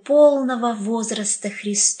меру полного возраста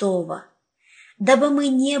Христова, дабы мы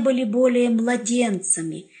не были более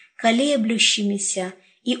младенцами, колеблющимися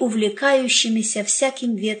и увлекающимися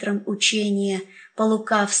всяким ветром учения, по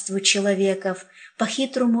лукавству человеков, по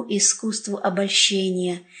хитрому искусству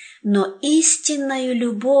обольщения, но истинною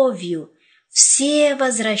любовью все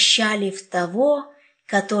возвращали в того,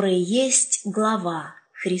 который есть глава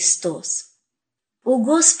Христос. У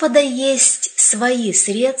Господа есть свои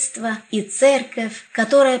средства и церковь,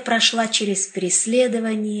 которая прошла через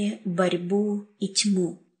преследование, борьбу и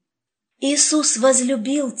тьму. Иисус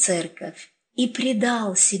возлюбил церковь и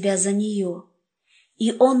предал себя за нее,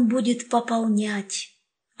 и Он будет пополнять,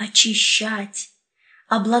 очищать,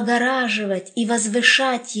 облагораживать и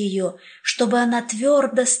возвышать ее, чтобы она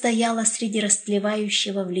твердо стояла среди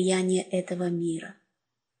растлевающего влияния этого мира.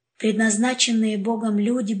 Предназначенные Богом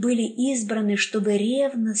люди были избраны, чтобы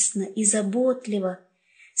ревностно и заботливо,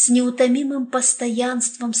 с неутомимым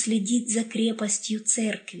постоянством следить за крепостью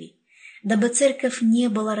церкви, дабы церковь не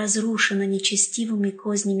была разрушена нечестивыми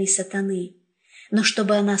кознями сатаны, но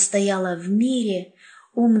чтобы она стояла в мире,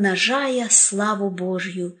 умножая славу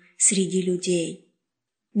Божью среди людей.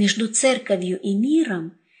 Между церковью и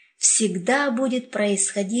миром всегда будет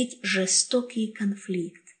происходить жестокий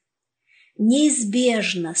конфликт.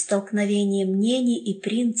 неизбежно столкновение мнений и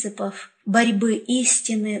принципов, борьбы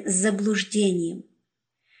истины с заблуждением.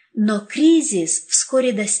 Но кризис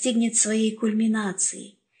вскоре достигнет своей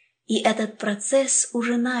кульминации, и этот процесс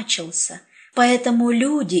уже начался, поэтому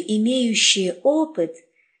люди, имеющие опыт,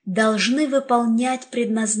 должны выполнять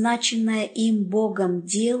предназначенное им Богом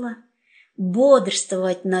дело,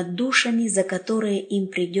 бодрствовать над душами, за которые им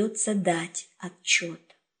придется дать отчет.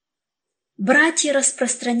 Братья,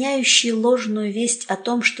 распространяющие ложную весть о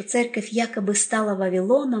том, что церковь якобы стала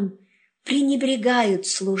Вавилоном, пренебрегают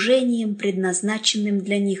служением, предназначенным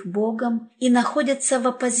для них Богом, и находятся в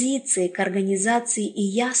оппозиции к организации и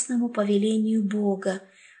ясному повелению Бога,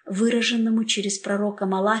 выраженному через пророка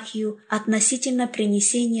Малахию относительно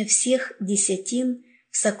принесения всех десятин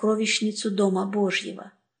в сокровищницу Дома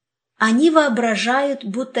Божьего. Они воображают,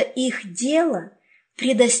 будто их дело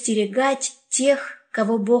предостерегать тех,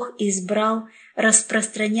 кого Бог избрал,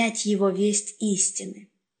 распространять Его весть истины.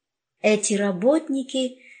 Эти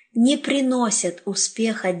работники не приносят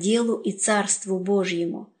успеха делу и Царству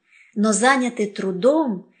Божьему, но заняты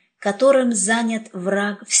трудом, которым занят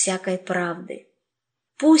враг всякой правды.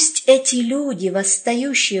 Пусть эти люди,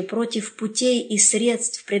 восстающие против путей и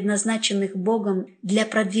средств, предназначенных Богом для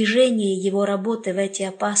продвижения Его работы в эти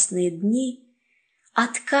опасные дни,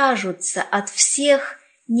 откажутся от всех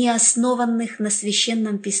неоснованных на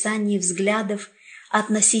Священном Писании взглядов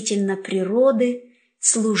относительно природы,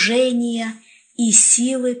 служения и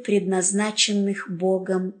силы предназначенных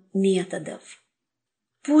Богом методов.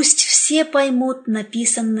 Пусть все поймут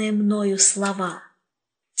написанные мною слова.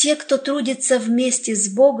 Те, кто трудится вместе с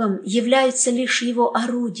Богом, являются лишь Его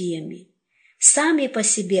орудиями. Сами по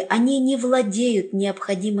себе они не владеют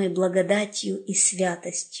необходимой благодатью и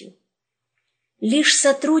святостью. Лишь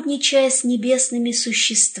сотрудничая с небесными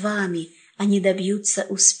существами, они добьются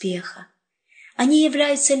успеха. Они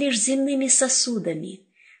являются лишь земными сосудами,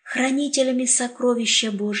 хранителями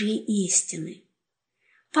сокровища Божьей истины.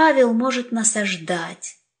 Павел может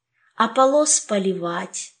насаждать, Аполлос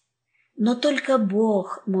поливать, но только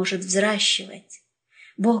Бог может взращивать.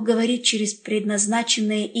 Бог говорит через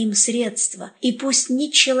предназначенные им средства, и пусть ни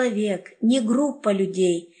человек, ни группа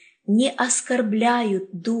людей не оскорбляют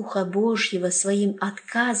Духа Божьего своим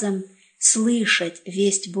отказом слышать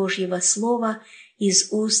весть Божьего Слова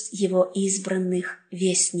из уст Его избранных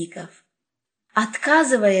вестников.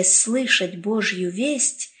 Отказываясь слышать Божью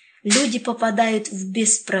весть, люди попадают в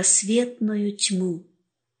беспросветную тьму.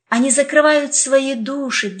 Они закрывают свои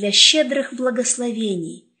души для щедрых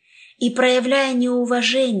благословений и, проявляя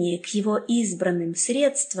неуважение к Его избранным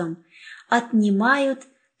средствам, отнимают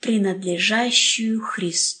принадлежащую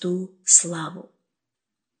Христу славу.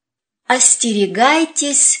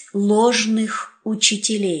 Остерегайтесь ложных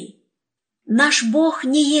учителей. Наш Бог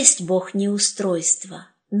не есть Бог неустройства,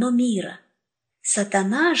 но мира.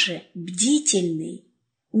 Сатана же бдительный,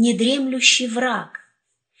 недремлющий враг.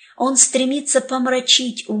 Он стремится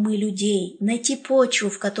помрачить умы людей, найти почву,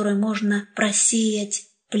 в которой можно просеять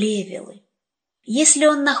плевелы. Если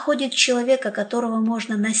он находит человека, которого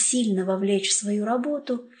можно насильно вовлечь в свою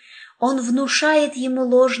работу, он внушает ему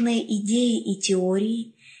ложные идеи и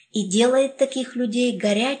теории и делает таких людей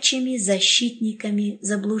горячими защитниками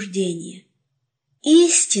заблуждения.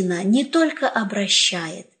 Истина не только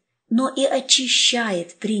обращает, но и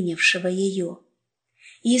очищает принявшего ее.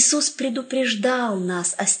 Иисус предупреждал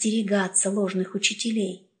нас остерегаться ложных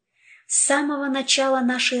учителей. С самого начала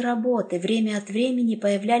нашей работы время от времени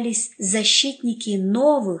появлялись защитники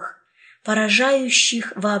новых,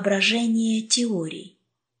 поражающих воображение теорий.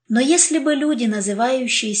 Но если бы люди,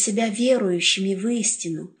 называющие себя верующими в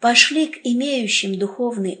истину, пошли к имеющим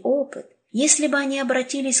духовный опыт, если бы они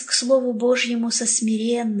обратились к Слову Божьему со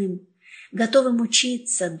смиренным, готовым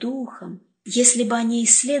учиться духом, если бы они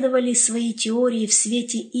исследовали свои теории в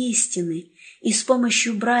свете истины и с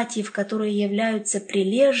помощью братьев, которые являются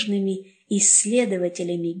прилежными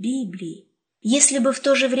исследователями Библии, если бы в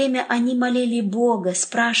то же время они молили Бога,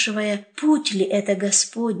 спрашивая, путь ли это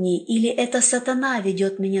Господний или это сатана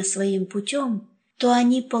ведет меня своим путем, то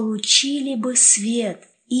они получили бы свет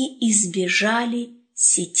и избежали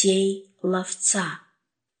сетей ловца.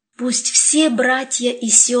 Пусть все братья и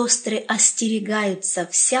сестры остерегаются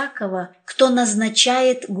всякого, кто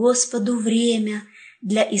назначает Господу время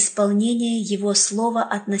для исполнения Его слова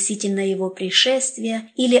относительно Его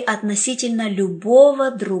пришествия или относительно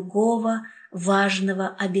любого другого важного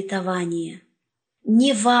обетования.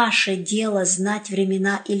 Не ваше дело знать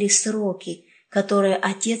времена или сроки, которые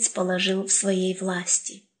Отец положил в своей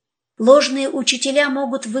власти. Ложные учителя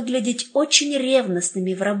могут выглядеть очень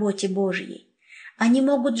ревностными в работе Божьей. Они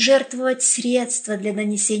могут жертвовать средства для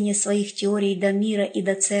донесения своих теорий до мира и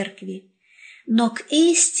до церкви. но к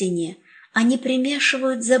истине они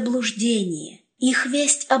примешивают заблуждение. Их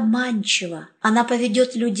весть обманчива, она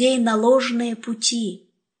поведет людей на ложные пути.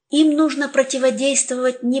 Им нужно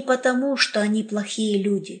противодействовать не потому, что они плохие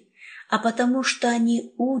люди, а потому, что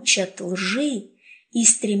они учат лжи и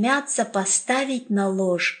стремятся поставить на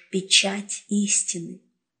ложь печать истины.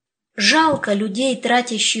 Жалко людей,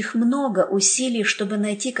 тратящих много усилий, чтобы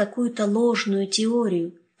найти какую-то ложную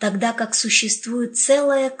теорию, тогда как существует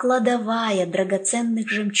целая кладовая драгоценных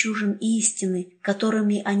жемчужин истины,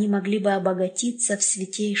 которыми они могли бы обогатиться в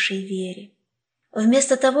святейшей вере.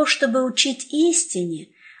 Вместо того, чтобы учить истине,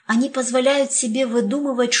 они позволяют себе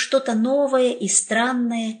выдумывать что-то новое и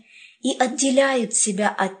странное и отделяют себя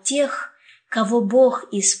от тех, кого Бог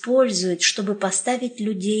использует, чтобы поставить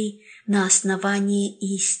людей на основании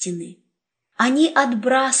истины. Они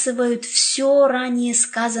отбрасывают все ранее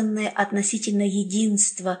сказанное относительно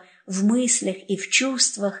единства в мыслях и в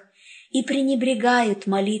чувствах и пренебрегают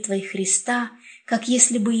молитвой Христа, как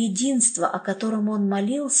если бы единство, о котором Он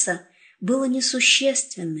молился, было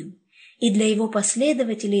несущественным, и для Его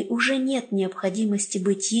последователей уже нет необходимости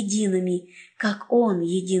быть едиными, как Он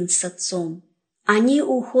един с Отцом. Они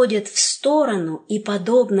уходят в сторону и,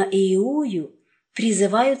 подобно Иую,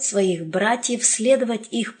 призывают своих братьев следовать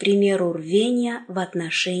их примеру рвения в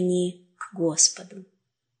отношении к Господу.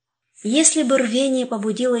 Если бы рвение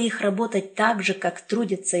побудило их работать так же, как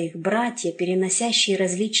трудятся их братья, переносящие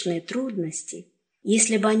различные трудности,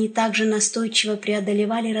 если бы они также настойчиво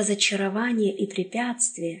преодолевали разочарования и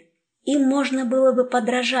препятствия, им можно было бы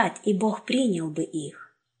подражать, и Бог принял бы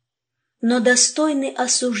их. Но достойны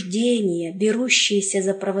осуждения, берущиеся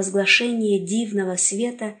за провозглашение дивного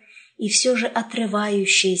света и все же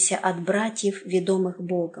отрывающиеся от братьев, ведомых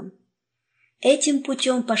Богом. Этим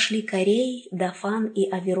путем пошли Корей, Дафан и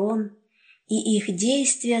Аверон, и их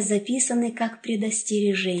действия записаны как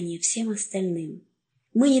предостережение всем остальным.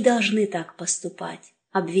 Мы не должны так поступать,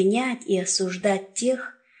 обвинять и осуждать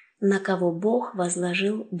тех, на кого Бог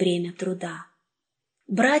возложил бремя труда.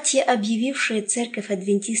 Братья, объявившие церковь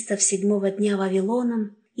адвентистов седьмого дня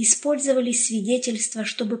Вавилоном, использовали свидетельства,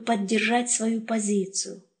 чтобы поддержать свою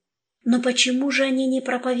позицию. Но почему же они не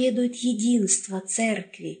проповедуют единство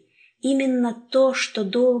церкви, именно то, что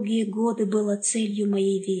долгие годы было целью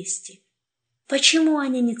моей вести? Почему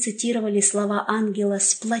они не цитировали слова ангела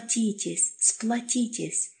 «сплотитесь,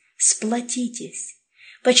 сплотитесь, сплотитесь»?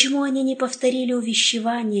 Почему они не повторили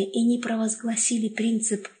увещевание и не провозгласили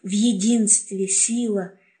принцип «в единстве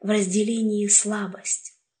сила, в разделении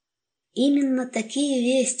слабость»? Именно такие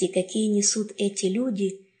вести, какие несут эти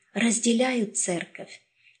люди, разделяют церковь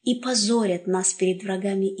и позорят нас перед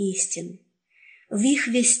врагами истины. В их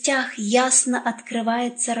вестях ясно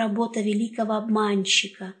открывается работа великого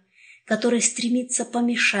обманщика, который стремится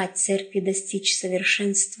помешать церкви достичь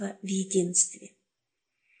совершенства в единстве.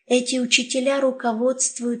 Эти учителя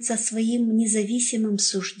руководствуются своим независимым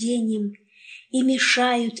суждением и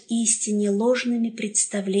мешают истине ложными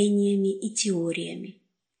представлениями и теориями.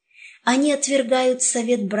 Они отвергают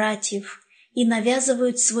совет братьев и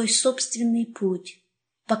навязывают свой собственный путь,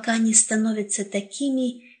 пока не становятся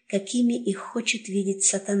такими, какими их хочет видеть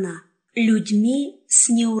сатана, людьми с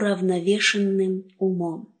неуравновешенным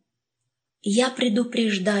умом. Я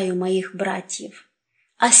предупреждаю моих братьев: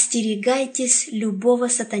 остерегайтесь любого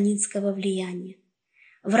сатанинского влияния.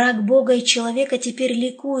 Враг Бога и человека теперь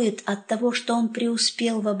ликует от того, что он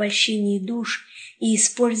преуспел в обольщении душ и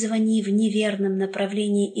использовании в неверном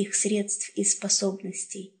направлении их средств и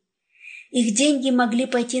способностей. Их деньги могли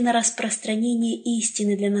пойти на распространение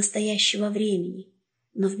истины для настоящего времени,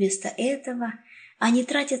 но вместо этого они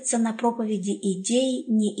тратятся на проповеди идей,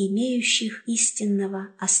 не имеющих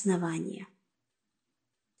истинного основания.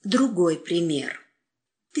 Другой пример.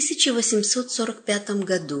 В 1845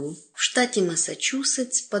 году в штате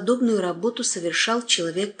Массачусетс подобную работу совершал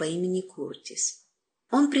человек по имени Куртис.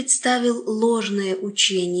 Он представил ложное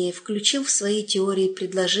учение, включил в свои теории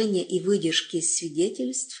предложения и выдержки из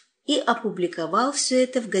свидетельств и опубликовал все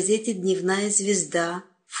это в газете «Дневная звезда»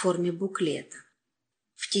 в форме буклета.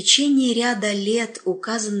 В течение ряда лет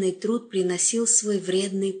указанный труд приносил свой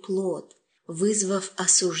вредный плод, вызвав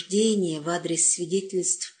осуждение в адрес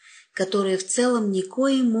свидетельств, которые в целом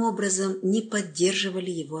никоим образом не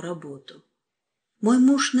поддерживали его работу. Мой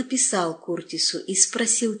муж написал Куртису и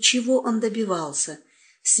спросил, чего он добивался,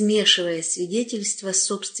 смешивая свидетельства с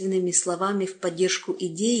собственными словами в поддержку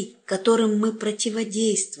идей, которым мы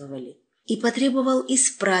противодействовали, и потребовал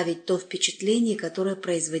исправить то впечатление, которое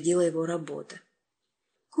производила его работа.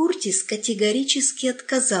 Куртис категорически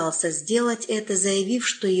отказался сделать это, заявив,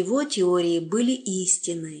 что его теории были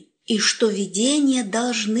истиной, и что видения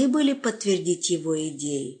должны были подтвердить его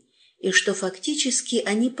идеи, и что фактически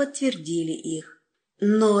они подтвердили их.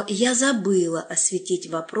 Но я забыла осветить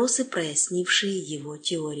вопросы, прояснившие его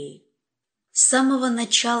теории. С самого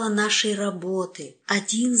начала нашей работы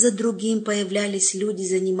один за другим появлялись люди,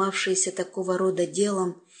 занимавшиеся такого рода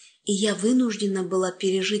делом, и я вынуждена была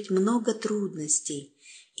пережить много трудностей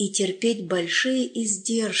и терпеть большие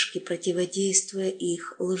издержки, противодействуя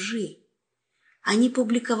их лжи. Они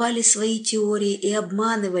публиковали свои теории и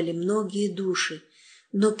обманывали многие души,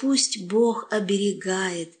 но пусть Бог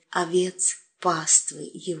оберегает овец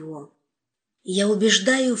паствы его. Я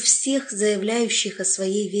убеждаю всех, заявляющих о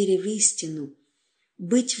своей вере в истину,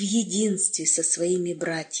 быть в единстве со своими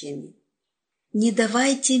братьями. Не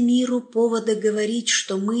давайте миру повода говорить,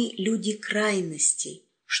 что мы люди крайностей,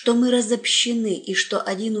 что мы разобщены и что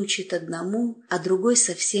один учит одному, а другой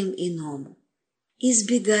совсем иному.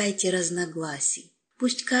 Избегайте разногласий.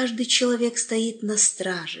 Пусть каждый человек стоит на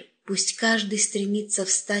страже, пусть каждый стремится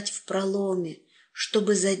встать в проломе,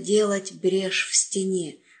 чтобы заделать брешь в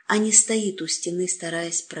стене, а не стоит у стены,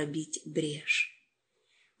 стараясь пробить брешь.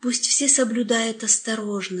 Пусть все соблюдают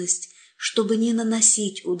осторожность, чтобы не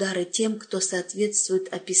наносить удары тем, кто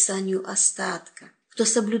соответствует описанию остатка, кто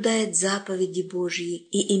соблюдает заповеди Божьи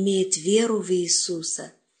и имеет веру в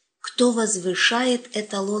Иисуса, кто возвышает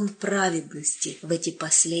эталон праведности в эти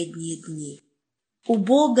последние дни. У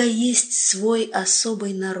Бога есть свой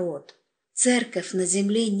особый народ, церковь на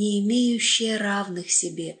земле, не имеющая равных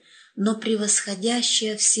себе, но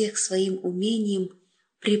превосходящая всех своим умением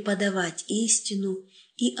преподавать истину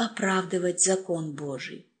и оправдывать закон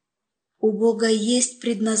Божий. У Бога есть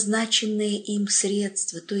предназначенные им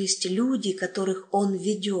средства, то есть люди, которых Он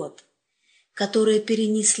ведет, которые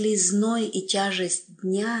перенесли зной и тяжесть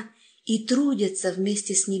дня и трудятся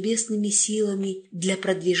вместе с небесными силами для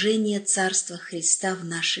продвижения Царства Христа в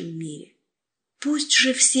нашем мире. Пусть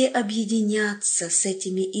же все объединятся с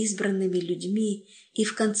этими избранными людьми и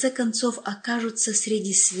в конце концов окажутся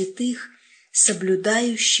среди святых,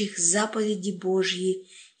 соблюдающих заповеди Божьи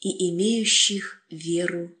и имеющих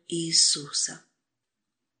веру Иисуса.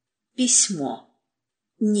 Письмо.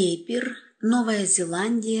 Нейпер, Новая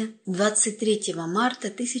Зеландия, 23 марта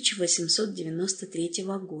 1893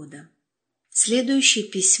 года. Следующее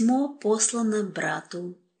письмо послано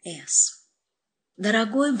брату С.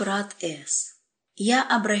 Дорогой брат С., я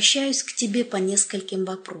обращаюсь к тебе по нескольким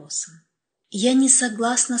вопросам. Я не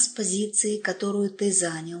согласна с позицией, которую ты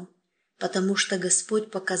занял, потому что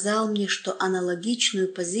Господь показал мне, что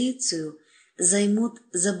аналогичную позицию займут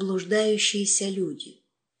заблуждающиеся люди.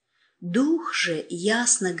 Дух же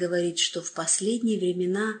ясно говорит, что в последние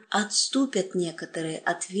времена отступят некоторые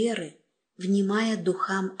от веры, внимая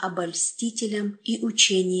духам-обольстителям и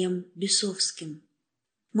учениям бесовским.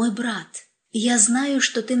 Мой брат, я знаю,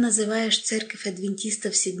 что ты называешь церковь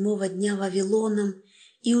адвентистов седьмого дня Вавилоном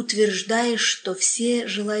и утверждаешь, что все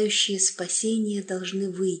желающие спасения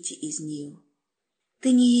должны выйти из нее.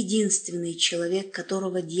 Ты не единственный человек,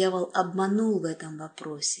 которого дьявол обманул в этом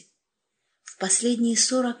вопросе. В последние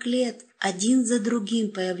 40 лет один за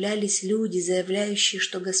другим появлялись люди, заявляющие,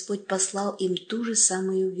 что Господь послал им ту же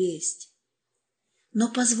самую весть.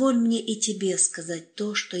 Но позволь мне и тебе сказать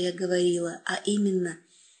то, что я говорила, а именно,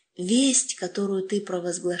 весть, которую ты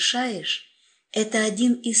провозглашаешь, это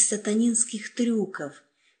один из сатанинских трюков,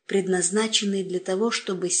 предназначенный для того,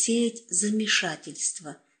 чтобы сеять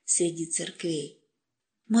замешательство среди церквей.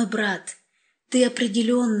 Мой брат, ты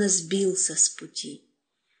определенно сбился с пути.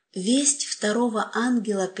 Весть второго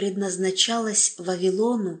ангела предназначалась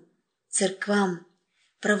Вавилону, церквам,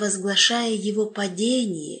 провозглашая его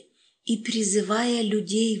падение и призывая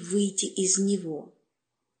людей выйти из него.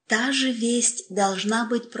 Та же весть должна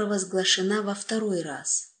быть провозглашена во второй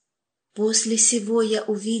раз. После сего я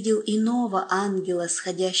увидел иного ангела,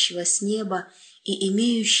 сходящего с неба и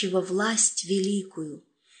имеющего власть великую.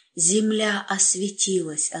 Земля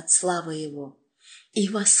осветилась от славы его. И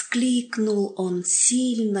воскликнул он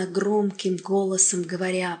сильно громким голосом,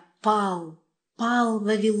 говоря: «Пал, пал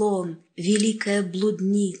Вавилон, великая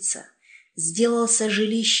блудница, сделался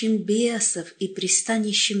жилищем бесов и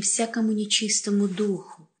пристанищем всякому нечистому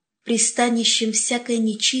духу, пристанищем всякой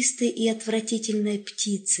нечистой и отвратительной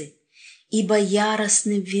птицы, ибо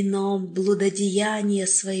яростным вином блудодеяния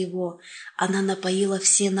своего она напоила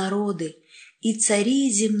все народы, и цари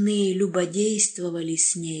земные любодействовали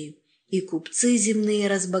с нею, и купцы земные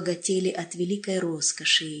разбогатели от великой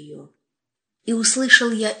роскоши ее». И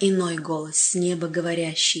услышал я иной голос с неба,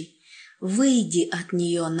 говорящий: «Выйди от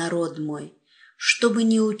нее, народ мой, чтобы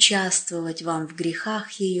не участвовать вам в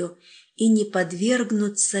грехах ее и не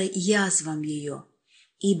подвергнуться язвам ее,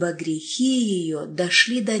 ибо грехи ее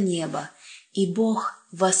дошли до неба, и Бог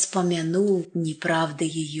воспомянул неправды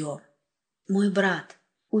ее». Мой брат,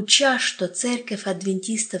 уча, что церковь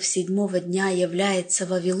адвентистов седьмого дня является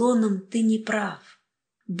Вавилоном, ты не прав.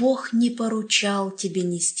 Бог не поручал тебе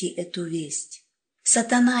нести эту весть.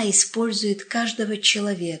 Сатана использует каждого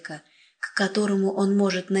человека, к которому он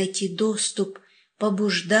может найти доступ,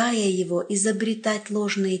 побуждая его изобретать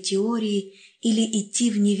ложные теории или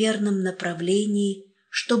идти в неверном направлении,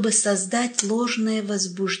 чтобы создать ложное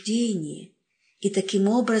возбуждение и таким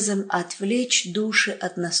образом отвлечь души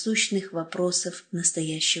от насущных вопросов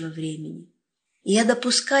настоящего времени. Я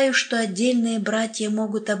допускаю, что отдельные братья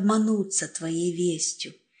могут обмануться твоей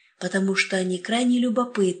вестью, потому что они крайне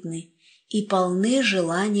любопытны и полны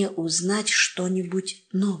желания узнать что-нибудь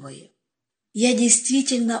новое. Я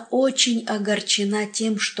действительно очень огорчена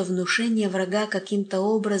тем, что внушения врага каким-то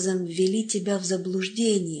образом ввели тебя в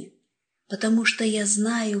заблуждение, потому что я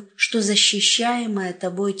знаю, что защищаемая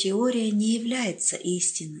тобой теория не является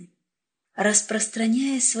истиной.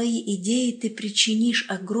 Распространяя свои идеи, ты причинишь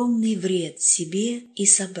огромный вред себе и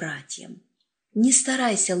собратьям. Не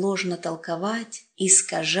старайся ложно толковать,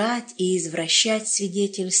 искажать и извращать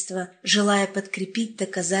свидетельства, желая подкрепить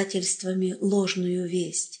доказательствами ложную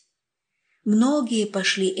весть. Многие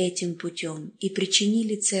пошли этим путем и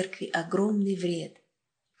причинили церкви огромный вред.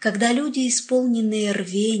 Когда люди, исполненные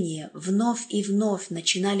рвения, вновь и вновь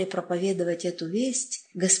начинали проповедовать эту весть,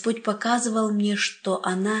 Господь показывал мне, что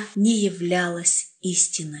она не являлась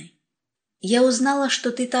истиной. Я узнала,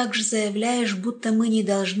 что ты также заявляешь, будто мы не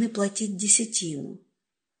должны платить десятину.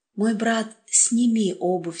 Мой брат, сними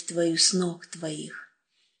обувь твою с ног твоих,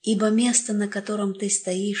 ибо место, на котором ты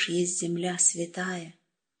стоишь, есть земля святая.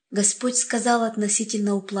 Господь сказал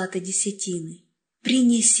относительно уплаты десятины: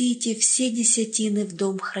 «Принесите все десятины в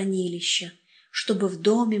дом хранилища, чтобы в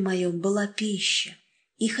доме моем была пища.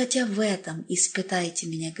 И хотя в этом испытайте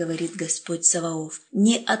меня, говорит Господь Саваоф,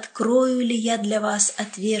 не открою ли я для вас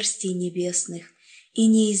отверстий небесных и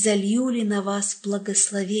не изолью ли на вас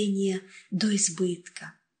благословение до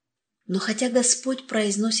избытка». Но хотя Господь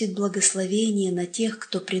произносит благословение на тех,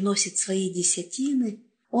 кто приносит свои десятины,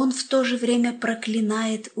 Он в то же время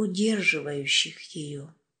проклинает удерживающих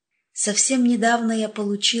ее. Совсем недавно я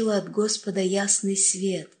получила от Господа ясный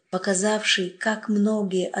свет, показавший, как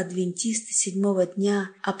многие адвентисты седьмого дня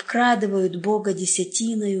обкрадывают Бога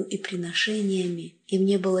десятиною и приношениями, и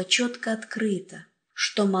мне было четко открыто,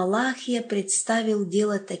 что Малахия представил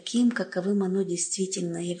дело таким, каковым оно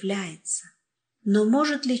действительно является. Но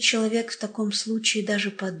может ли человек в таком случае даже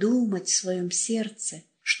подумать в своем сердце,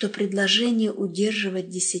 что предложение удерживать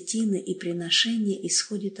десятины и приношения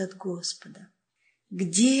исходит от Господа?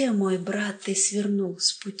 Где, мой брат, ты свернул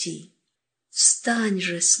с пути? Встань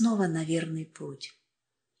же снова на верный путь.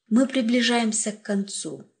 Мы приближаемся к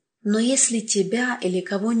концу, но если тебя или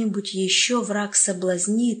кого-нибудь еще враг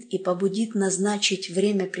соблазнит и побудит назначить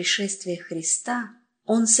время пришествия Христа,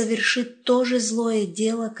 он совершит то же злое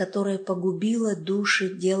дело, которое погубило души,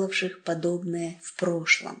 делавших подобное в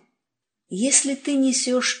прошлом. Если ты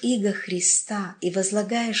несешь иго Христа и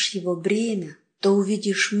возлагаешь его бремя, то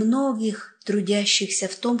увидишь многих, трудящихся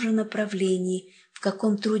в том же направлении, в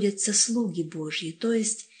каком трудятся слуги Божьи, то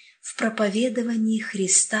есть в проповедовании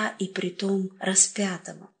Христа и притом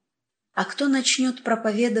распятого. А кто начнет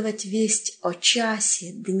проповедовать весть о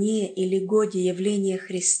часе, дне или годе явления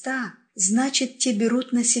Христа, значит, те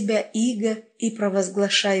берут на себя иго и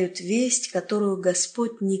провозглашают весть, которую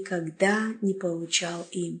Господь никогда не поручал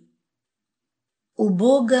им. У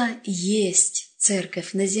Бога есть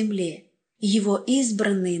церковь на земле, Его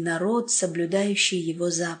избранный народ, соблюдающий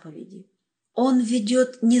Его заповеди. Он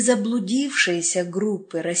ведет не заблудившиеся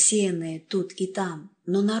группы, рассеянные тут и там,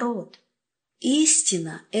 но народ.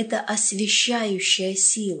 Истина – это освящающая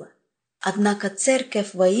сила. Однако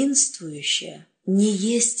церковь воинствующая не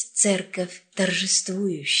есть церковь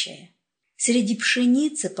торжествующая. Среди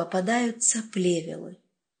пшеницы попадаются плевелы.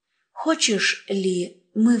 «Хочешь ли,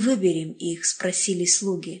 мы выберем их?» – спросили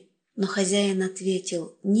слуги. Но хозяин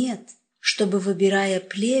ответил: «Нет, чтобы, выбирая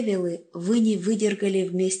плевелы, вы не выдергали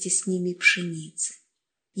вместе с ними пшеницы».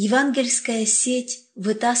 Евангельская сеть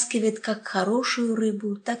вытаскивает как хорошую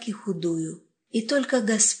рыбу, так и худую, и только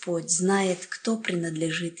Господь знает, кто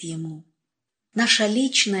принадлежит Ему. Наша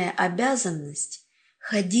личная обязанность –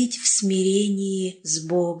 ходить в смирении с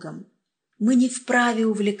Богом. Мы не вправе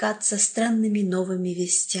увлекаться странными новыми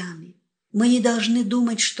вестями. Мы не должны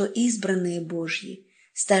думать, что избранные Божьи,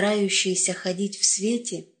 старающиеся ходить в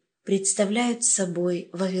свете, представляют собой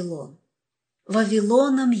Вавилон.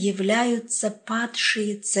 Вавилоном являются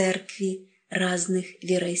падшие церкви разных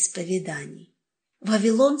вероисповеданий.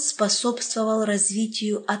 Вавилон способствовал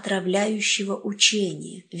развитию отравляющего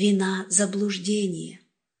учения, вина заблуждения.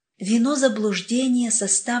 Вино заблуждения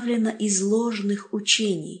составлено из ложных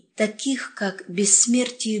учений, таких как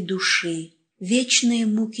бессмертие души, вечные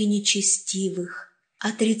муки нечестивых,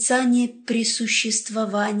 отрицание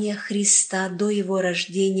присуществования Христа до Его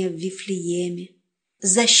рождения в Вифлееме,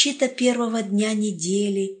 защита первого дня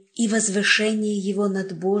недели и возвышение Его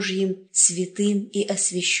над Божьим святым и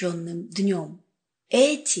освященным днем.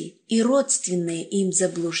 Эти и родственные им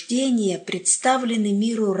заблуждения представлены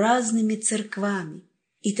миру разными церквами,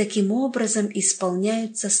 и таким образом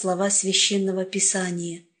исполняются слова Священного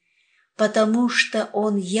Писания: «Потому что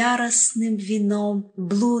Он яростным вином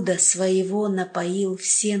блуда своего напоил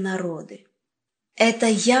все народы». Эта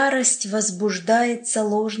ярость возбуждается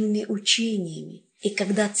ложными учениями, и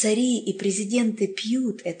когда цари и президенты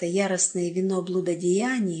пьют это яростное вино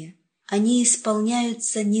блудодеяния, они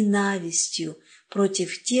исполняются ненавистью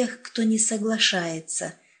против тех, кто не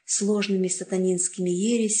соглашается с ложными сатанинскими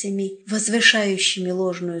ересями, возвышающими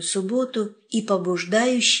ложную субботу и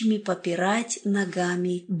побуждающими попирать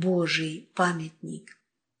ногами Божий памятник.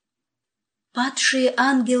 Падшие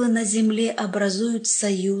ангелы на земле образуют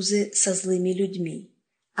союзы со злыми людьми.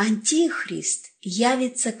 Антихрист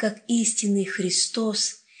явится как истинный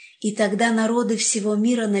Христос, и тогда народы всего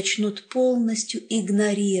мира начнут полностью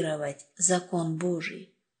игнорировать закон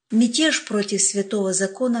Божий. Мятеж против святого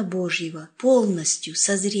закона Божьего полностью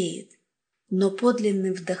созреет, но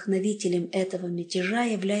подлинным вдохновителем этого мятежа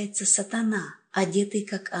является сатана, одетый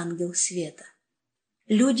как ангел света.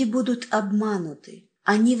 Люди будут обмануты,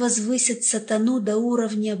 они возвысят сатану до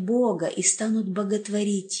уровня Бога и станут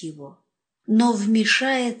боготворить его. Но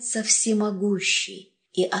вмешается всемогущий,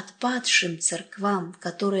 и отпадшим церквам,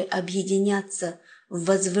 которые объединятся в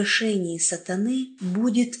возвышении сатаны,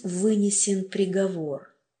 будет вынесен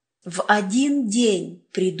приговор. В один день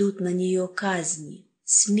придут на нее казни,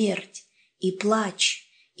 смерть и плач,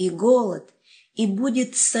 и голод, и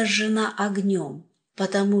будет сожжена огнем,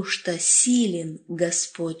 потому что силен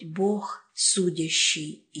Господь Бог,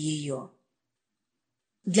 судящий ее.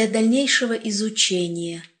 Для дальнейшего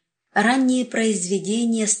изучения ранние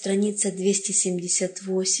произведения, страница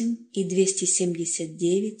 278 и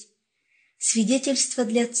 279, Свидетельства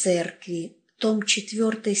для церкви, том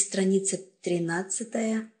 4, страница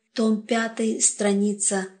 13, том 5,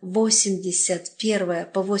 страница 81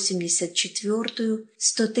 по 84,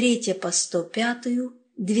 103 по 105,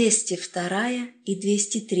 202 и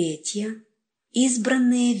 203,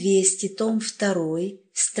 Избранные вести, том 2,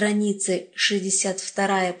 страницы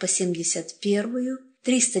 62 по 71,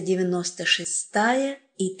 396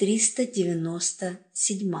 и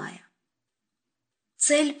 397.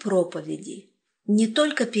 Цель проповеди – не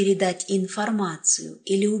только передать информацию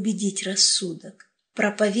или убедить рассудок.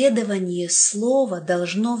 Проповедование слова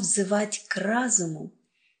должно взывать к разуму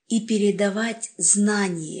и передавать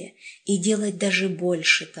знание, и делать даже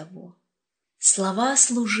больше того. Слова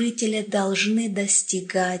служителя должны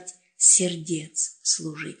достигать сердец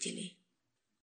служителей.